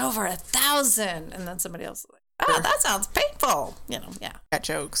 yeah, it was over 1,000. And then somebody else was like, oh, that sounds painful. Yeah. Got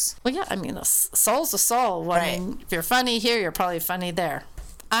jokes. Well, yeah, I mean, a soul's a soul. Right. I mean, if you're funny here, you're probably funny there.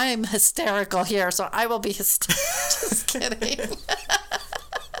 I'm hysterical here, so I will be hysterical. Just kidding.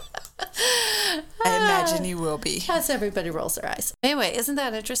 I imagine you will be. As everybody rolls their eyes. Anyway, isn't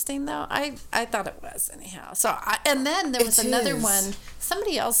that interesting, though? I thought it was, anyhow. So, and then there was another one.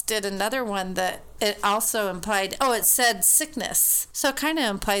 Somebody else did another one that it also implied, it said sickness. So it kind of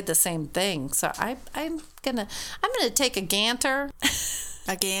implied the same thing. So I'm gonna take a gander.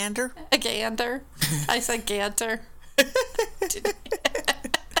 A gander? A gander. I said gander. And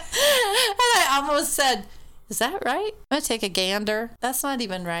I almost said, is that right? I'm going to take a gander. That's not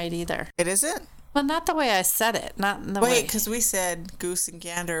even right either. It isn't? Well, not the way I said it. Not in the way. Wait, because we said goose and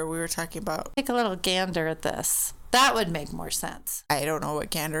gander. We were talking about. Take a little gander at this. That would make more sense. I don't know what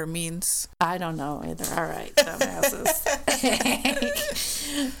gander means. I don't know either. All right, dumbasses.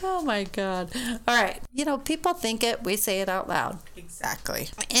 Oh, my God. All right. People think it. We say it out loud. Exactly.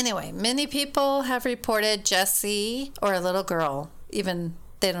 Anyway, many people have reported Jessie or a little girl, even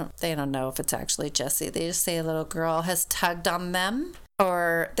they don't know if it's actually Jessie. They just say a little girl has tugged on them,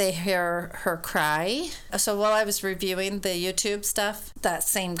 or they hear her cry. So while I was reviewing the YouTube stuff, that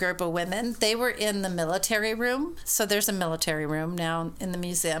same group of women, they were in the military room. So there's a military room now in the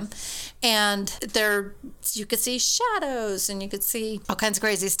museum. And you could see shadows and you could see all kinds of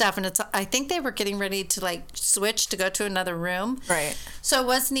crazy stuff. And I think they were getting ready to switch to go to another room. Right. So it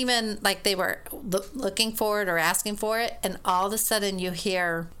wasn't even like they were looking for it or asking for it. And all of a sudden you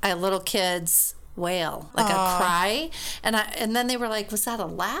hear a little kid's wail, like a cry, and then they were like, was that a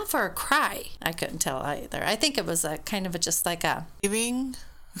laugh or a cry? I couldn't tell either. I think it was a kind of just like a giving.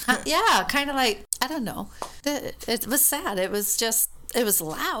 Yeah, kind of like, I don't know. It was sad. It was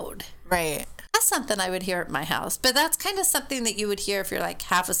loud. Right. That's something I would hear at my house, but that's kind of something that you would hear if you're like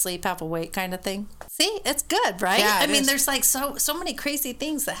half asleep, half awake kind of thing. See, it's good, right? Yeah, I mean, there's like so many crazy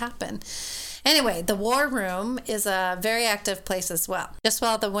things that happen. Anyway, the war room is a very active place as well. Just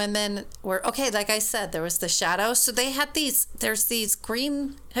while the women were, like I said, there was the shadow. So they had there's these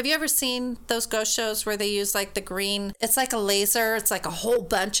green, have you ever seen those ghost shows where they use like the green, it's like a laser, it's like a whole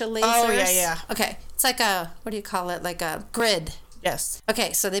bunch of lasers. Oh, yeah. Okay, it's like what do you call it? Like a grid. Yes.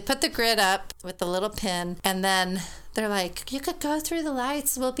 Okay, so they put the grid up with the little pin, and then they're like, you could go through the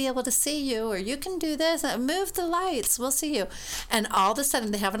lights, we'll be able to see you, or you can do this, move the lights, we'll see you. And all of a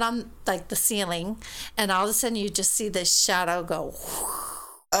sudden, they have it on like the ceiling, and all of a sudden, you just see this shadow go.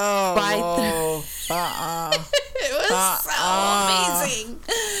 Oh, right through. It was so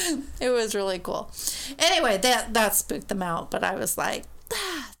amazing. It was really cool. Anyway, that spooked them out, but I was like,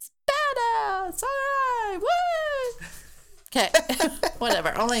 that's badass. All right, woo. Okay,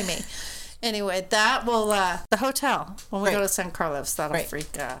 whatever, only me. Anyway, that will, the hotel, when we go to San Carlos, that'll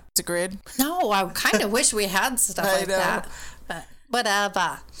freak out. It's a grid? No, I kind of wish we had stuff like that. But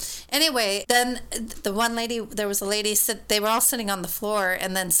whatever. Anyway, then the one lady, there was a lady, they were all sitting on the floor,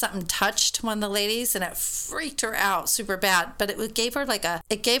 and then something touched one of the ladies, and it freaked her out super bad. But it gave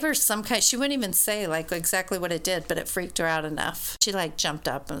her some kind, she wouldn't even say like exactly what it did, but it freaked her out enough. She like jumped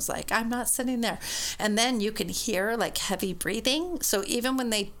up and was like, I'm not sitting there. And then you can hear like heavy breathing. So even when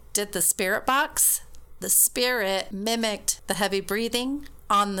they did the spirit box, the spirit mimicked the heavy breathing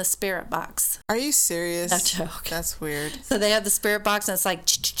on the spirit box. Are you serious? No joke. That's weird. So they have the spirit box, and it's like,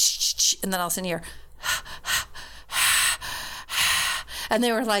 and then all of a sudden you're, and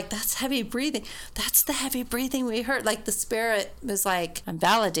they were like, that's heavy breathing. That's the heavy breathing we heard. Like the spirit was like, I'm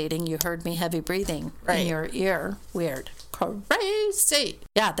validating you heard me heavy breathing in your ear. Weird. Crazy.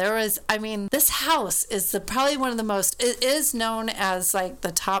 Yeah, this house is probably one of the most, it is known as like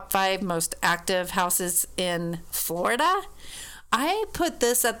the top 5 most active houses in Florida. I put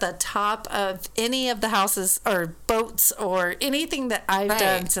this at the top of any of the houses or boats or anything that I've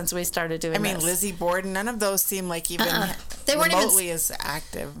done since we started doing this. Lizzie Borden, none of those seem like even they weren't remotely as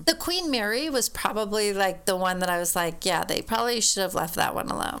active. The Queen Mary was probably like the one that I was like, yeah, they probably should have left that one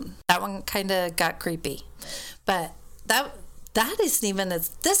alone. That one kind of got creepy. But that isn't even,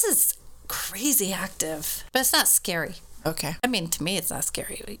 this is crazy active. But it's not scary. Okay. I mean, to me, it's not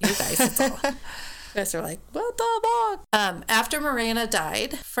scary. You guys, it's all... You guys are like, what the fuck? After Morena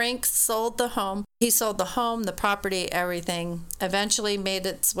died, Frank sold the home. He sold the home, the property, everything. Eventually made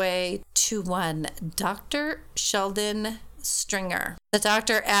its way to one Dr. Sheldon Stringer. The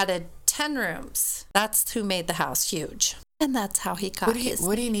doctor added 10 rooms. That's who made the house huge. And that's how he got his.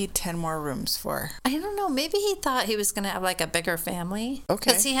 What do you need 10 more rooms for? I don't know. Maybe he thought he was going to have like a bigger family.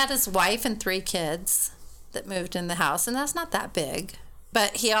 Okay. Because he had his wife and 3 kids that moved in the house, and that's not that big.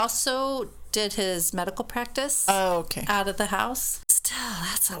 But he also did his medical practice out of the house. Still,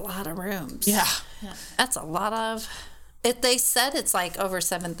 that's a lot of rooms. Yeah. That's a lot of... They said it's like over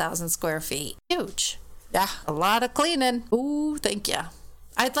 7,000 square feet. Huge. Yeah. A lot of cleaning. Ooh, thank you.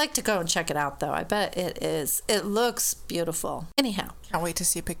 I'd like to go and check it out, though. I bet it is. It looks beautiful. Anyhow. Can't wait to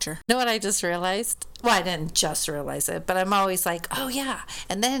see a picture. You know what I just realized? Well, I didn't just realize it, but I'm always like, oh, yeah.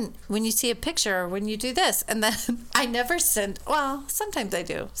 And then when you see a picture, when you do this, and then I never send, well, sometimes I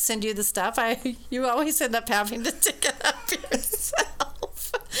do send you the stuff. You always end up having to dig it up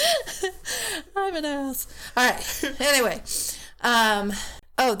yourself. I'm an ass. All right. Anyway.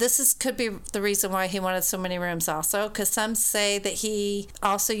 This could be the reason why he wanted so many rooms also, because some say that he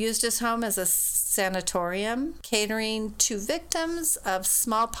also used his home as a sanatorium, catering to victims of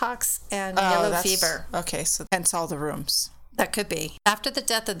smallpox and yellow fever. Okay, so hence all the rooms. That could be. After the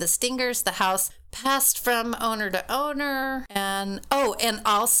death of the Stingers, the house passed from owner to owner. And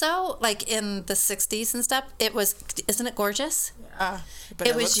also, like in the 60s and stuff, isn't it gorgeous? But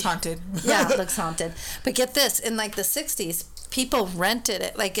it looks haunted. Yeah, it looks haunted. But get this, in like the 60s, people rented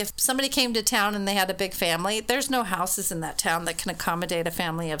it. Like if somebody came to town and they had a big family, there's no houses in that town that can accommodate a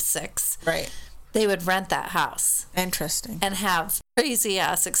family of 6. Right. They would rent that house. Interesting. And have crazy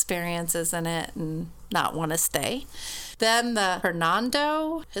ass experiences in it and not want to stay. Then the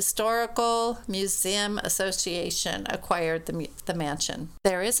Hernando Historical Museum Association acquired the mansion.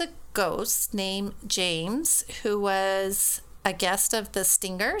 There is a ghost named James who was a guest of the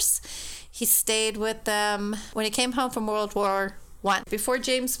Stingers. He stayed with them when he came home from World War I. Before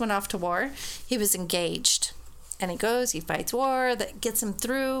James went off to war, he was engaged. And he fights war, that gets him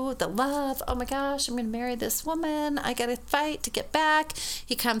through the love. Oh my gosh, I'm going to marry this woman. I got to fight to get back.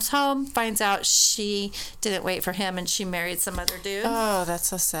 He comes home, finds out she didn't wait for him and she married some other dude. Oh, that's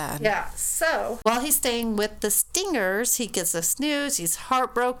so sad. Yeah. So while he's staying with the Stingers, he gets this news. He's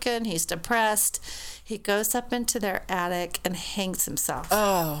heartbroken. He's depressed. He goes up into their attic and hangs himself.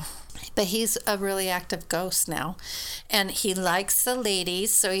 Oh. But he's a really active ghost now. And he likes the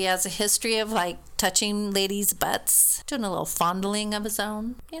ladies, so he has a history of like touching ladies' butts, doing a little fondling of his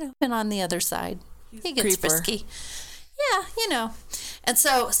own, and on the other side. He gets frisky. Yeah, And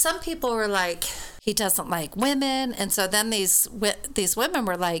so some people were like, he doesn't like women. And so then these women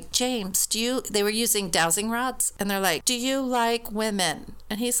were like, James, they were using dowsing rods. And they're like, do you like women?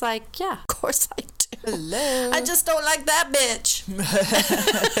 And he's like, yeah, of course I do. Hello. I just don't like that bitch.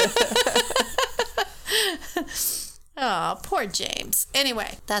 Oh, poor James.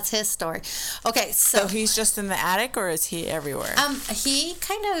 Anyway, that's his story. Okay, so he's just in the attic, or is he everywhere? He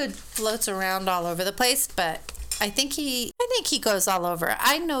kind of floats around all over the place, but I think he goes all over.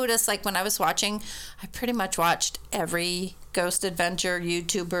 I noticed, like when I was watching, I pretty much watched every ghost adventure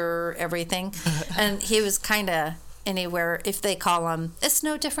YouTuber, everything, and he was kind of anywhere. If they call him, it's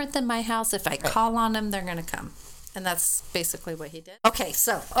no different than my house. If I call on them, they're gonna come. And that's basically what he did. Okay,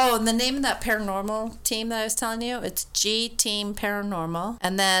 so, and the name of that paranormal team that I was telling you, it's G Team Paranormal.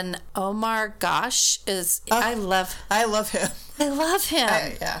 And then Omar Gosh is, I love him. I love him.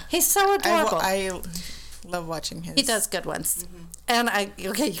 Yeah. He's so adorable. I love watching his. He does good ones. Mm-hmm. And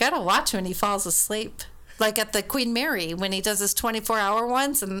you gotta watch when he falls asleep. Like at the Queen Mary, when he does his 24-hour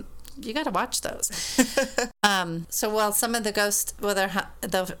ones, and you got to watch those. So while some of the ghosts,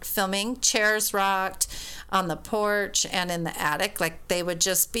 the filming, chairs rocked on the porch and in the attic, like they would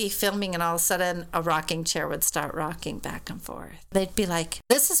just be filming and all of a sudden a rocking chair would start rocking back and forth. They'd be like,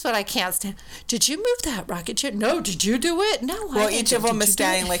 this is what I can't stand. Did you move that rocking chair? No. Did you do it? No, well, each of them is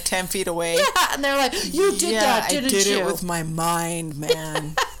standing like 10 feet away. Yeah, and they're like, you did that, didn't you? I did it with my mind,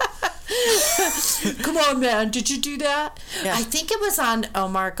 man. Come on, man. Did you do that? Yeah. I think it was on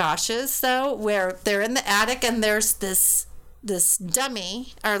Omar Gosh's, though, where they're in the attic and there's this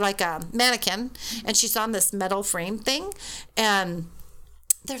dummy or like a mannequin, and she's on this metal frame thing, and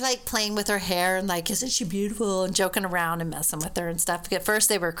they're like playing with her hair and like, isn't she beautiful, and joking around and messing with her and stuff. At first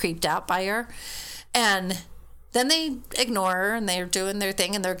they were creeped out by her, and then they ignore her and they're doing their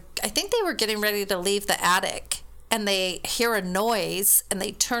thing, and I think they were getting ready to leave the attic. And they hear a noise, and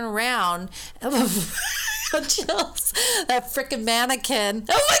they turn around. Chills. That freaking mannequin.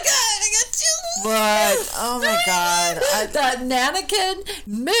 Oh my God, I got chills. What? Oh my God. That mannequin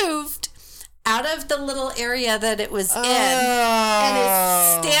moved out of the little area that it was in, and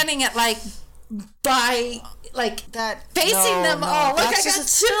it's standing at like by like that facing them all. Like, I got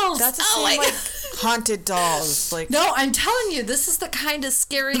chills. That's like haunted dolls. Like, no, I'm telling you, this is the kind of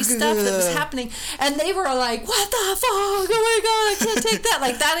scary stuff that was happening. And they were like, what the fuck? Oh my God, I can't take that.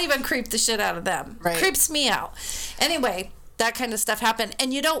 Like, that even creeped the shit out of them. Right. Creeps me out. Anyway, that kind of stuff happened.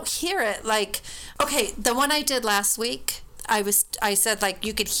 And you don't hear it. Like, okay, the one I did last week, I said, like,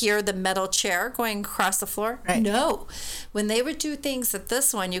 you could hear the metal chair going across the floor. Right. No. When they would do things at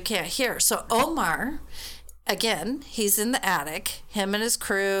this one, you can't hear. So Omar, again, he's in the attic, him and his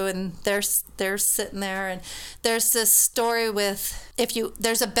crew, and they're sitting there. And there's this story with,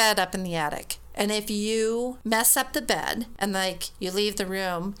 there's a bed up in the attic. And if you mess up the bed and like you leave the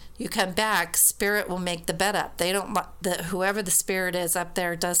room, you come back, spirit will make the bed up. They don't, whoever the spirit is up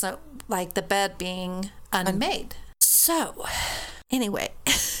there doesn't like the bed being unmade. So, anyway,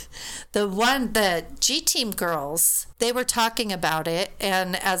 the G-Team girls, they were talking about it,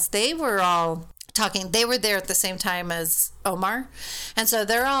 and as they were all talking, they were there at the same time as Omar, and so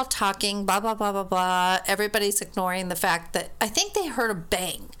they're all talking, blah, blah, blah, blah, blah. Everybody's ignoring the fact that I think they heard a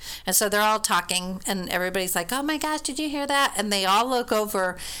bang, and so they're all talking, and everybody's like, oh my gosh, did you hear that? And they all look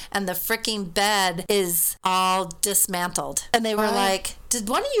over, and the freaking bed is all dismantled, and they were like, did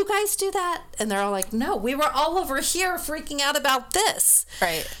one of you guys do that? And they're all like, no, we were all over here freaking out about this.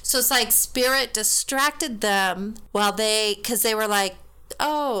 Right. So it's like spirit distracted them because they were like,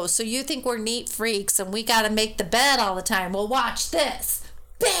 oh, so you think we're neat freaks and we got to make the bed all the time. Well, watch this.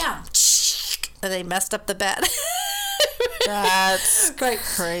 Bam. And they messed up the bed. That's right.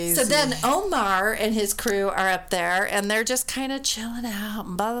 Crazy. So then Omar and his crew are up there and they're just kind of chilling out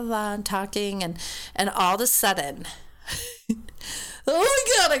and blah, blah, blah, and talking. And all of a sudden, oh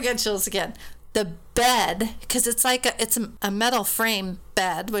my God, I get chills again. The bed, because it's like it's a metal frame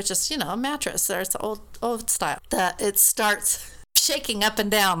bed, which is, a mattress. There's old style. It starts shaking up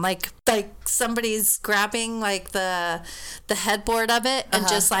and down like somebody's grabbing like the headboard of it and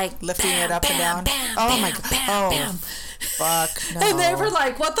just like lifting bam, it up bam, and down. Bam, oh bam, my God. Bam, bam. Fuck no. And they were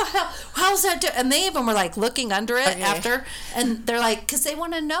like, what the hell? How's that do? And they even were like looking under it after, and they're like, because they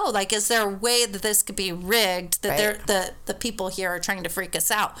want to know, like, is there a way that this could be rigged, that the people here are trying to freak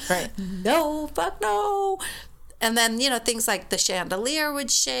us out? Right. No, fuck no. And then, things like the chandelier would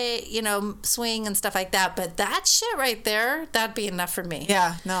shake, swing and stuff like that. But that shit right there, that'd be enough for me.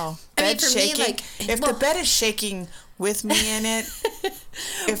 Yeah, no. Bed shaking. If the bed is shaking with me in it,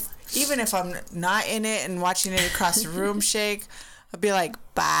 even if I'm not in it and watching it across the room shake, I'd be like,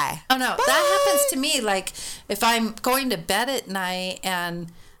 bye. Oh, no. Bye. That happens to me. Like, if I'm going to bed at night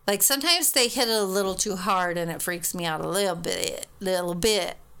and, like, sometimes they hit it a little too hard and it freaks me out a little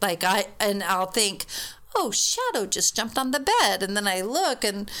bit. Like, I'll think, oh, Shadow just jumped on the bed. And then I look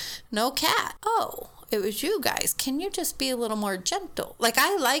and no cat. Oh, it was you guys. Can you just be a little more gentle? Like,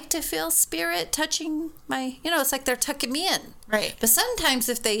 I like to feel spirit touching my, it's like they're tucking me in. Right. But sometimes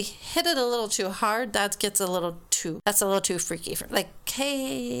if they hit it a little too hard, that's a little too freaky. Like,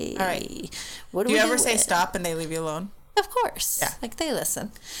 hey, all right. What do you ever say stop and they leave you alone? Of course. Yeah. Like, they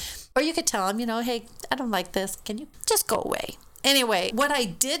listen. Or you could tell them, hey, I don't like this. Can you just go away? Anyway, what I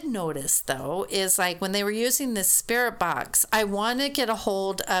did notice, though, is like when they were using this spirit box, I want to get a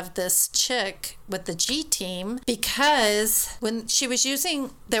hold of this chick with the G-Team because when she was using,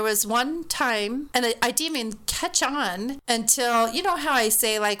 there was one time, and I didn't even catch on until, how I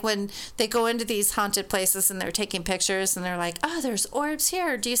say, like when they go into these haunted places and they're taking pictures and they're like, oh, there's orbs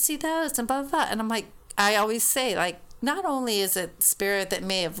here. Do you see those? And blah, blah, blah. And I'm like, I always say, like, not only is it spirit that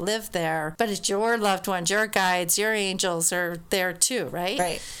may have lived there, but it's your loved ones, your guides, your angels are there too, right?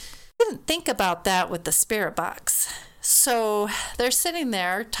 Right. I didn't think about that with the spirit box. So they're sitting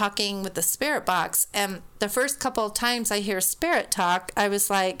there talking with the spirit box, and the first couple of times I hear spirit talk, I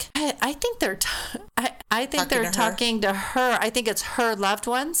was like, I think they're talking to her. I think it's her loved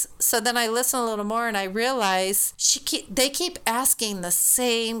ones. So then I listen a little more, and I realize they keep asking the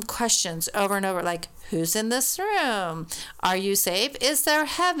same questions over and over, like, who's in this room? Are you safe? Is there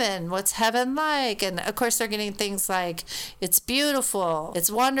heaven? What's heaven like? And of course, they're getting things like, it's beautiful,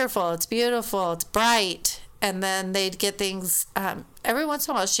 it's wonderful, it's beautiful, it's bright. And then they'd get things, every once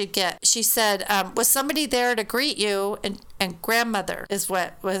in a while she said, was somebody there to greet you? And grandmother is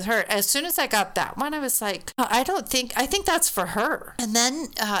what was her. As soon as I got that one, I was like, oh, I think that's for her. And then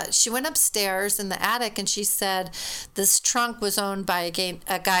she went upstairs in the attic and she said, this trunk was owned by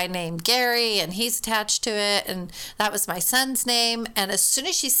a guy named Gary and he's attached to it. And that was my son's name. And as soon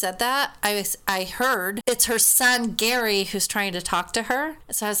as she said that, I heard it's her son, Gary, who's trying to talk to her.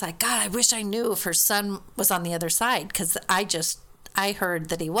 So I was like, God, I wish I knew if her son was on the other side, because I heard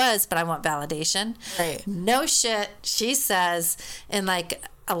that he was, but I want validation. Right. No shit. She says in like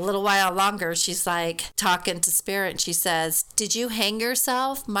a little while longer, she's like talking to Spirit. And she says, "Did you hang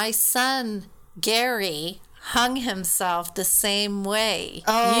yourself? My son, Gary, hung himself the same way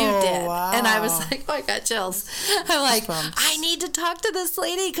you did." Wow. And I was like, oh, I got chills. I'm like, I need to talk to this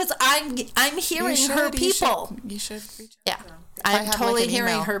lady because I'm hearing her people. You should reach out. Yeah. I'm totally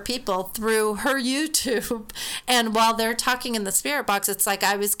hearing her people through her YouTube. And while they're talking in the spirit box, it's like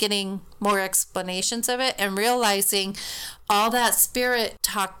I was getting more explanations of it and realizing all that spirit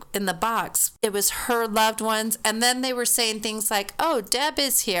talk in the box, it was her loved ones. And then they were saying things like, oh, Deb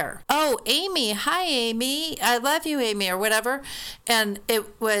is here. Oh, Amy. Hi, Amy. I love you, Amy, or whatever. And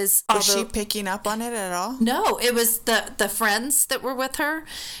it was... Was she picking up on it at all? No, it was the friends that were with her.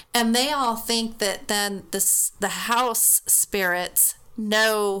 And they all think that then the house spirits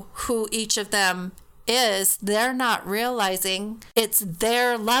know who each of them is. They're not realizing it's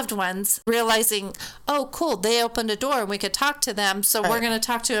their loved ones realizing, oh, cool, they opened a door and we could talk to them, so we're going to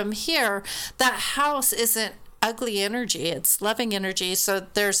talk to them here. That house isn't ugly energy, it's loving energy. So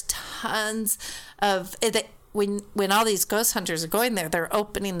there's tons of it. When all these ghost hunters are going there, they're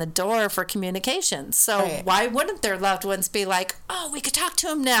opening the door for communication. So why wouldn't their loved ones be like, oh, we could talk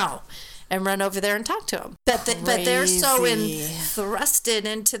to him now, and run over there and talk to him? But they're so thrusted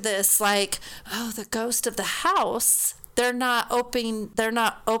into this, like, oh, the ghost of the house. They're not open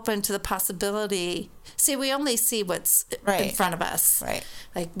to the possibility. See, we only see what's in front of us. Right.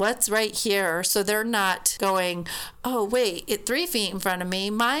 Like what's right here. So they're not going, oh, wait, 3 feet in front of me,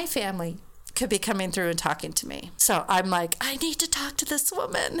 my family could be coming through and talking to me. So I'm like, I need to talk to this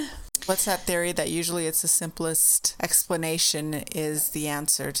woman. What's that theory that usually it's the simplest explanation is the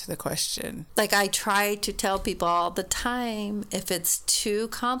answer to the question? Like I try to tell people all the time, if it's too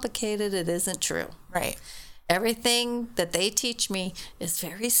complicated, it isn't true. Right. Everything that they teach me is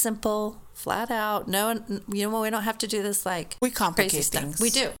very simple, flat out. No, we don't have to do this like we complicate crazy things. Stuff. We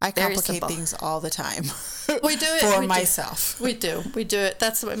do. I complicate things all the time. We do it for myself. We do it.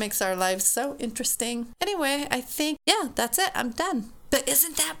 That's what makes our lives so interesting. Anyway, I think that's it. I'm done. But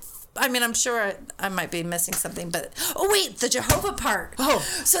isn't that? I mean, I'm sure I might be missing something, but wait, the Jehovah part. Oh,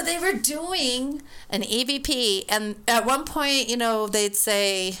 so they were doing an EVP, and at one point, they'd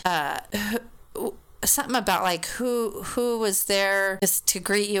say. Something about like who was there just to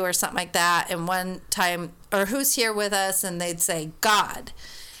greet you or something like that. And one time, or who's here with us, and they'd say God.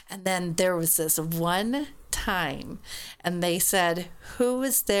 And then there was this one time, and they said, who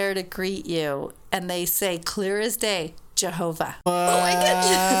was there to greet you? And they say, clear as day, Jehovah. Oh my goodness.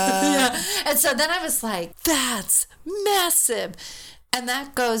 Yeah. And so then I was like, that's massive. And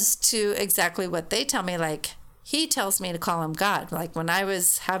that goes to exactly what they tell me, like, he tells me to call him God. Like when I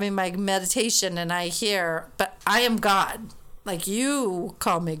was having my meditation and I hear, but I am God. Like you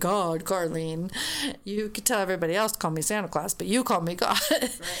call me God, Carlene. You could tell everybody else to call me Santa Claus, but you call me God.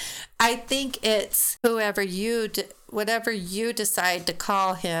 Right. I think it's whatever you decide to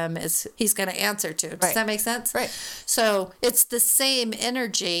call him he's going to answer to. Does that make sense? Right. So it's the same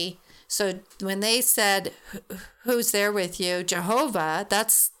energy. So when they said, who's there with you? Jehovah,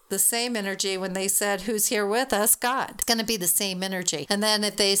 that's the same energy. When they said, who's here with us? God. It's going to be the same energy. And then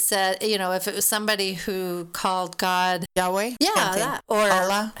if they said, if it was somebody who called God Yahweh,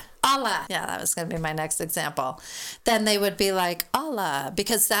 or Allah. Yeah, that was going to be my next example. Then they would be like Allah,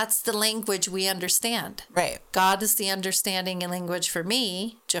 because that's the language we understand. Right. God is the understanding language for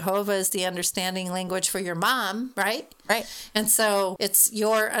me. Jehovah is the understanding language for your mom, right? Right. And so it's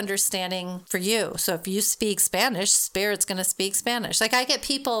your understanding for you. So if you speak Spanish, Spirit's going to speak Spanish. Like I get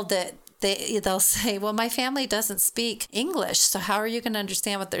people that they'll say, well, my family doesn't speak English, so how are you going to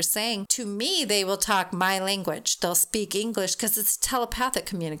understand what they're saying? To me, they will talk my language. They'll speak English because it's telepathic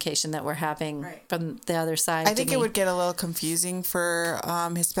communication that we're having from the other side. I think it would get a little confusing for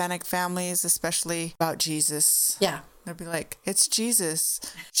Hispanic families, especially about Jesus. Yeah. They'll be like, it's Jesus.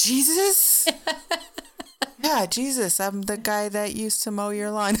 Jesus? Yeah, Jesus. I'm the guy that used to mow your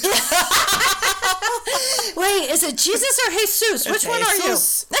lawn. Wait, is it Jesus or Jesus? Which one are you?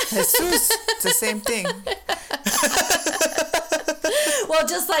 Jesus. It's the same thing. Well,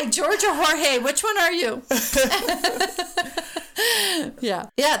 just like George or Jorge, which one are you? Yeah,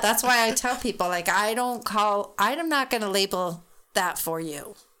 that's why I tell people, like, I'm not going to label that for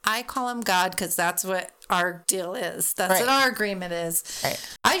you. I call him God because that's what our deal is. That's what our agreement is. Right.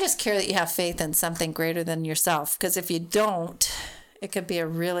 I just care that you have faith in something greater than yourself, because if you don't, it could be a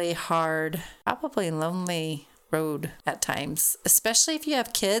really hard, probably lonely road at times, especially if you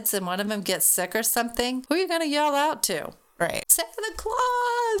have kids and one of them gets sick or something. Who are you going to yell out to? Right. Santa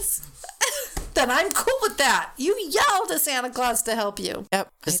Claus. Then I'm cool with that. You yell to Santa Claus to help you.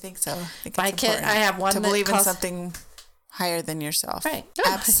 Yep, I think so. My kid, I have one to believe in something higher than yourself. Right.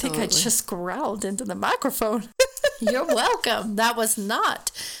 Absolutely. I think I just growled into the microphone. You're welcome. That was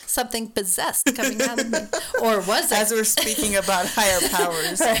not something possessed coming out of me. Or was it? As we're speaking about higher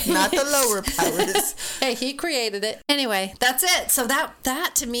powers, right. Not the lower powers. Hey, he created it. Anyway, that's it. So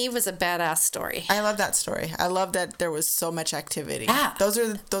that to me was a badass story. I love that story. I love that there was so much activity. Yeah. Those are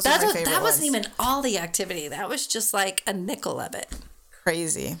my favorite ones. That wasn't even all the activity. That was just like a nickel of it.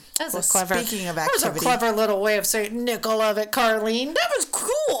 Crazy. That was a clever. Speaking of activity, that was a clever little way of saying nickel of it, Carlene. That was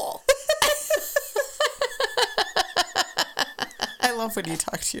cool. I love when you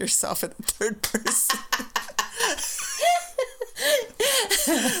talk to yourself in the third person.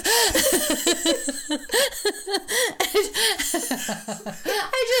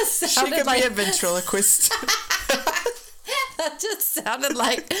 I just sounded she could be a ventriloquist. That just sounded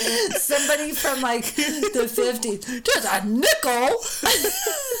like somebody from like the 50s. Just a nickel.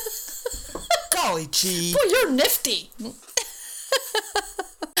 Golly gee. Boy, you're nifty.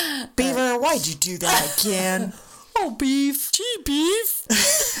 Beaver, why'd you do that again? Oh, beef. Gee, beef.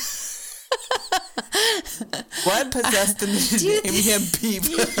 What possessed them to name him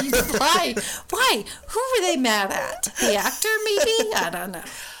Beaver? Why? Who were they mad at? The actor, maybe? I don't know.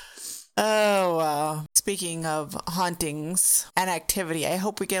 Oh, wow. Speaking of hauntings and activity, I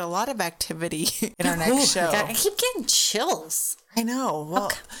hope we get a lot of activity in our next show. I keep getting chills. I know.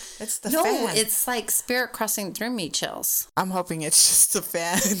 Well, it's the fan. No, it's like spirit crossing through me chills. I'm hoping it's just the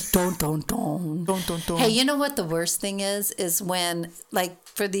fan. Don't. Hey, you know what the worst thing is when, like,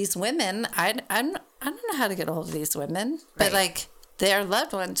 for these women, I don't know how to get a hold of these women, but, like, their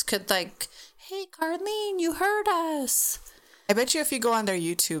loved ones could, like, hey, Carlene, you heard us. I bet you if you go on their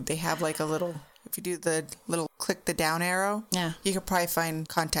YouTube, they have like a little, if you do the little click the down arrow, you could probably find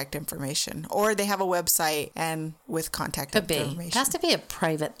contact information. Or they have a website and with contact information. It has to be a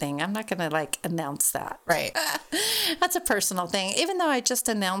private thing. I'm not going to like announce that. Right. That's a personal thing. Even though I just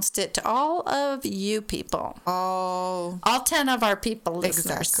announced it to all of you people. All 10 of our people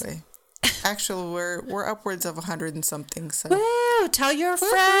listeners. Exactly. Actually, we're upwards of 100 and something. So. Woo! Tell your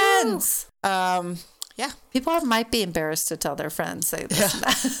friends. Yeah. People might be embarrassed to tell their friends they listen to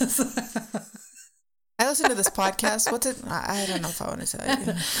us. I listen to this podcast. What's it? I don't know if I want to tell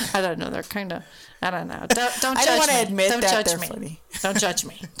you. I don't know. They're kind of, I don't know. Don't judge me. I don't want to admit don't that judge they're me. funny. Don't judge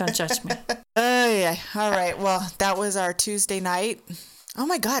me. Don't judge me. Oh, yeah. All right. Well, that was our Tuesday night. Oh,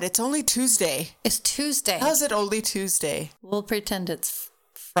 my God. It's only Tuesday. It's Tuesday. How's it only Tuesday? We'll pretend it's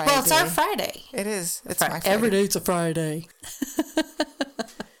Friday. Well, it's our Friday. It is. It's my Friday. Every day's a Friday.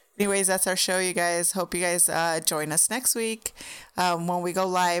 Anyways, that's our show, you guys. Hope you guys join us next week when we go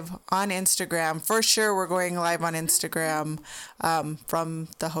live on Instagram. For sure, we're going live on Instagram from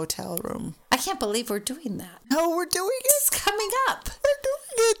the hotel room. I can't believe we're doing that. No, we're doing it. It's coming up. We're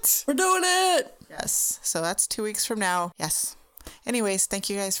doing it. We're doing it. Yes. So that's 2 weeks from now. Yes. Anyways,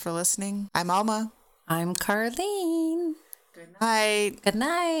 thank you guys for listening. I'm Alma. I'm Carlene. Good night. Good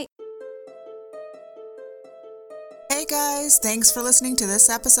night. Hey guys, thanks for listening to this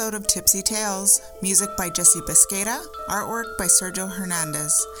episode of Tipsy Tales. Music by Jesse Bisqueta, artwork by Sergio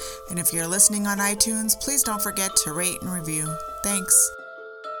Hernandez. And if you're listening on iTunes, please don't forget to rate and review. Thanks.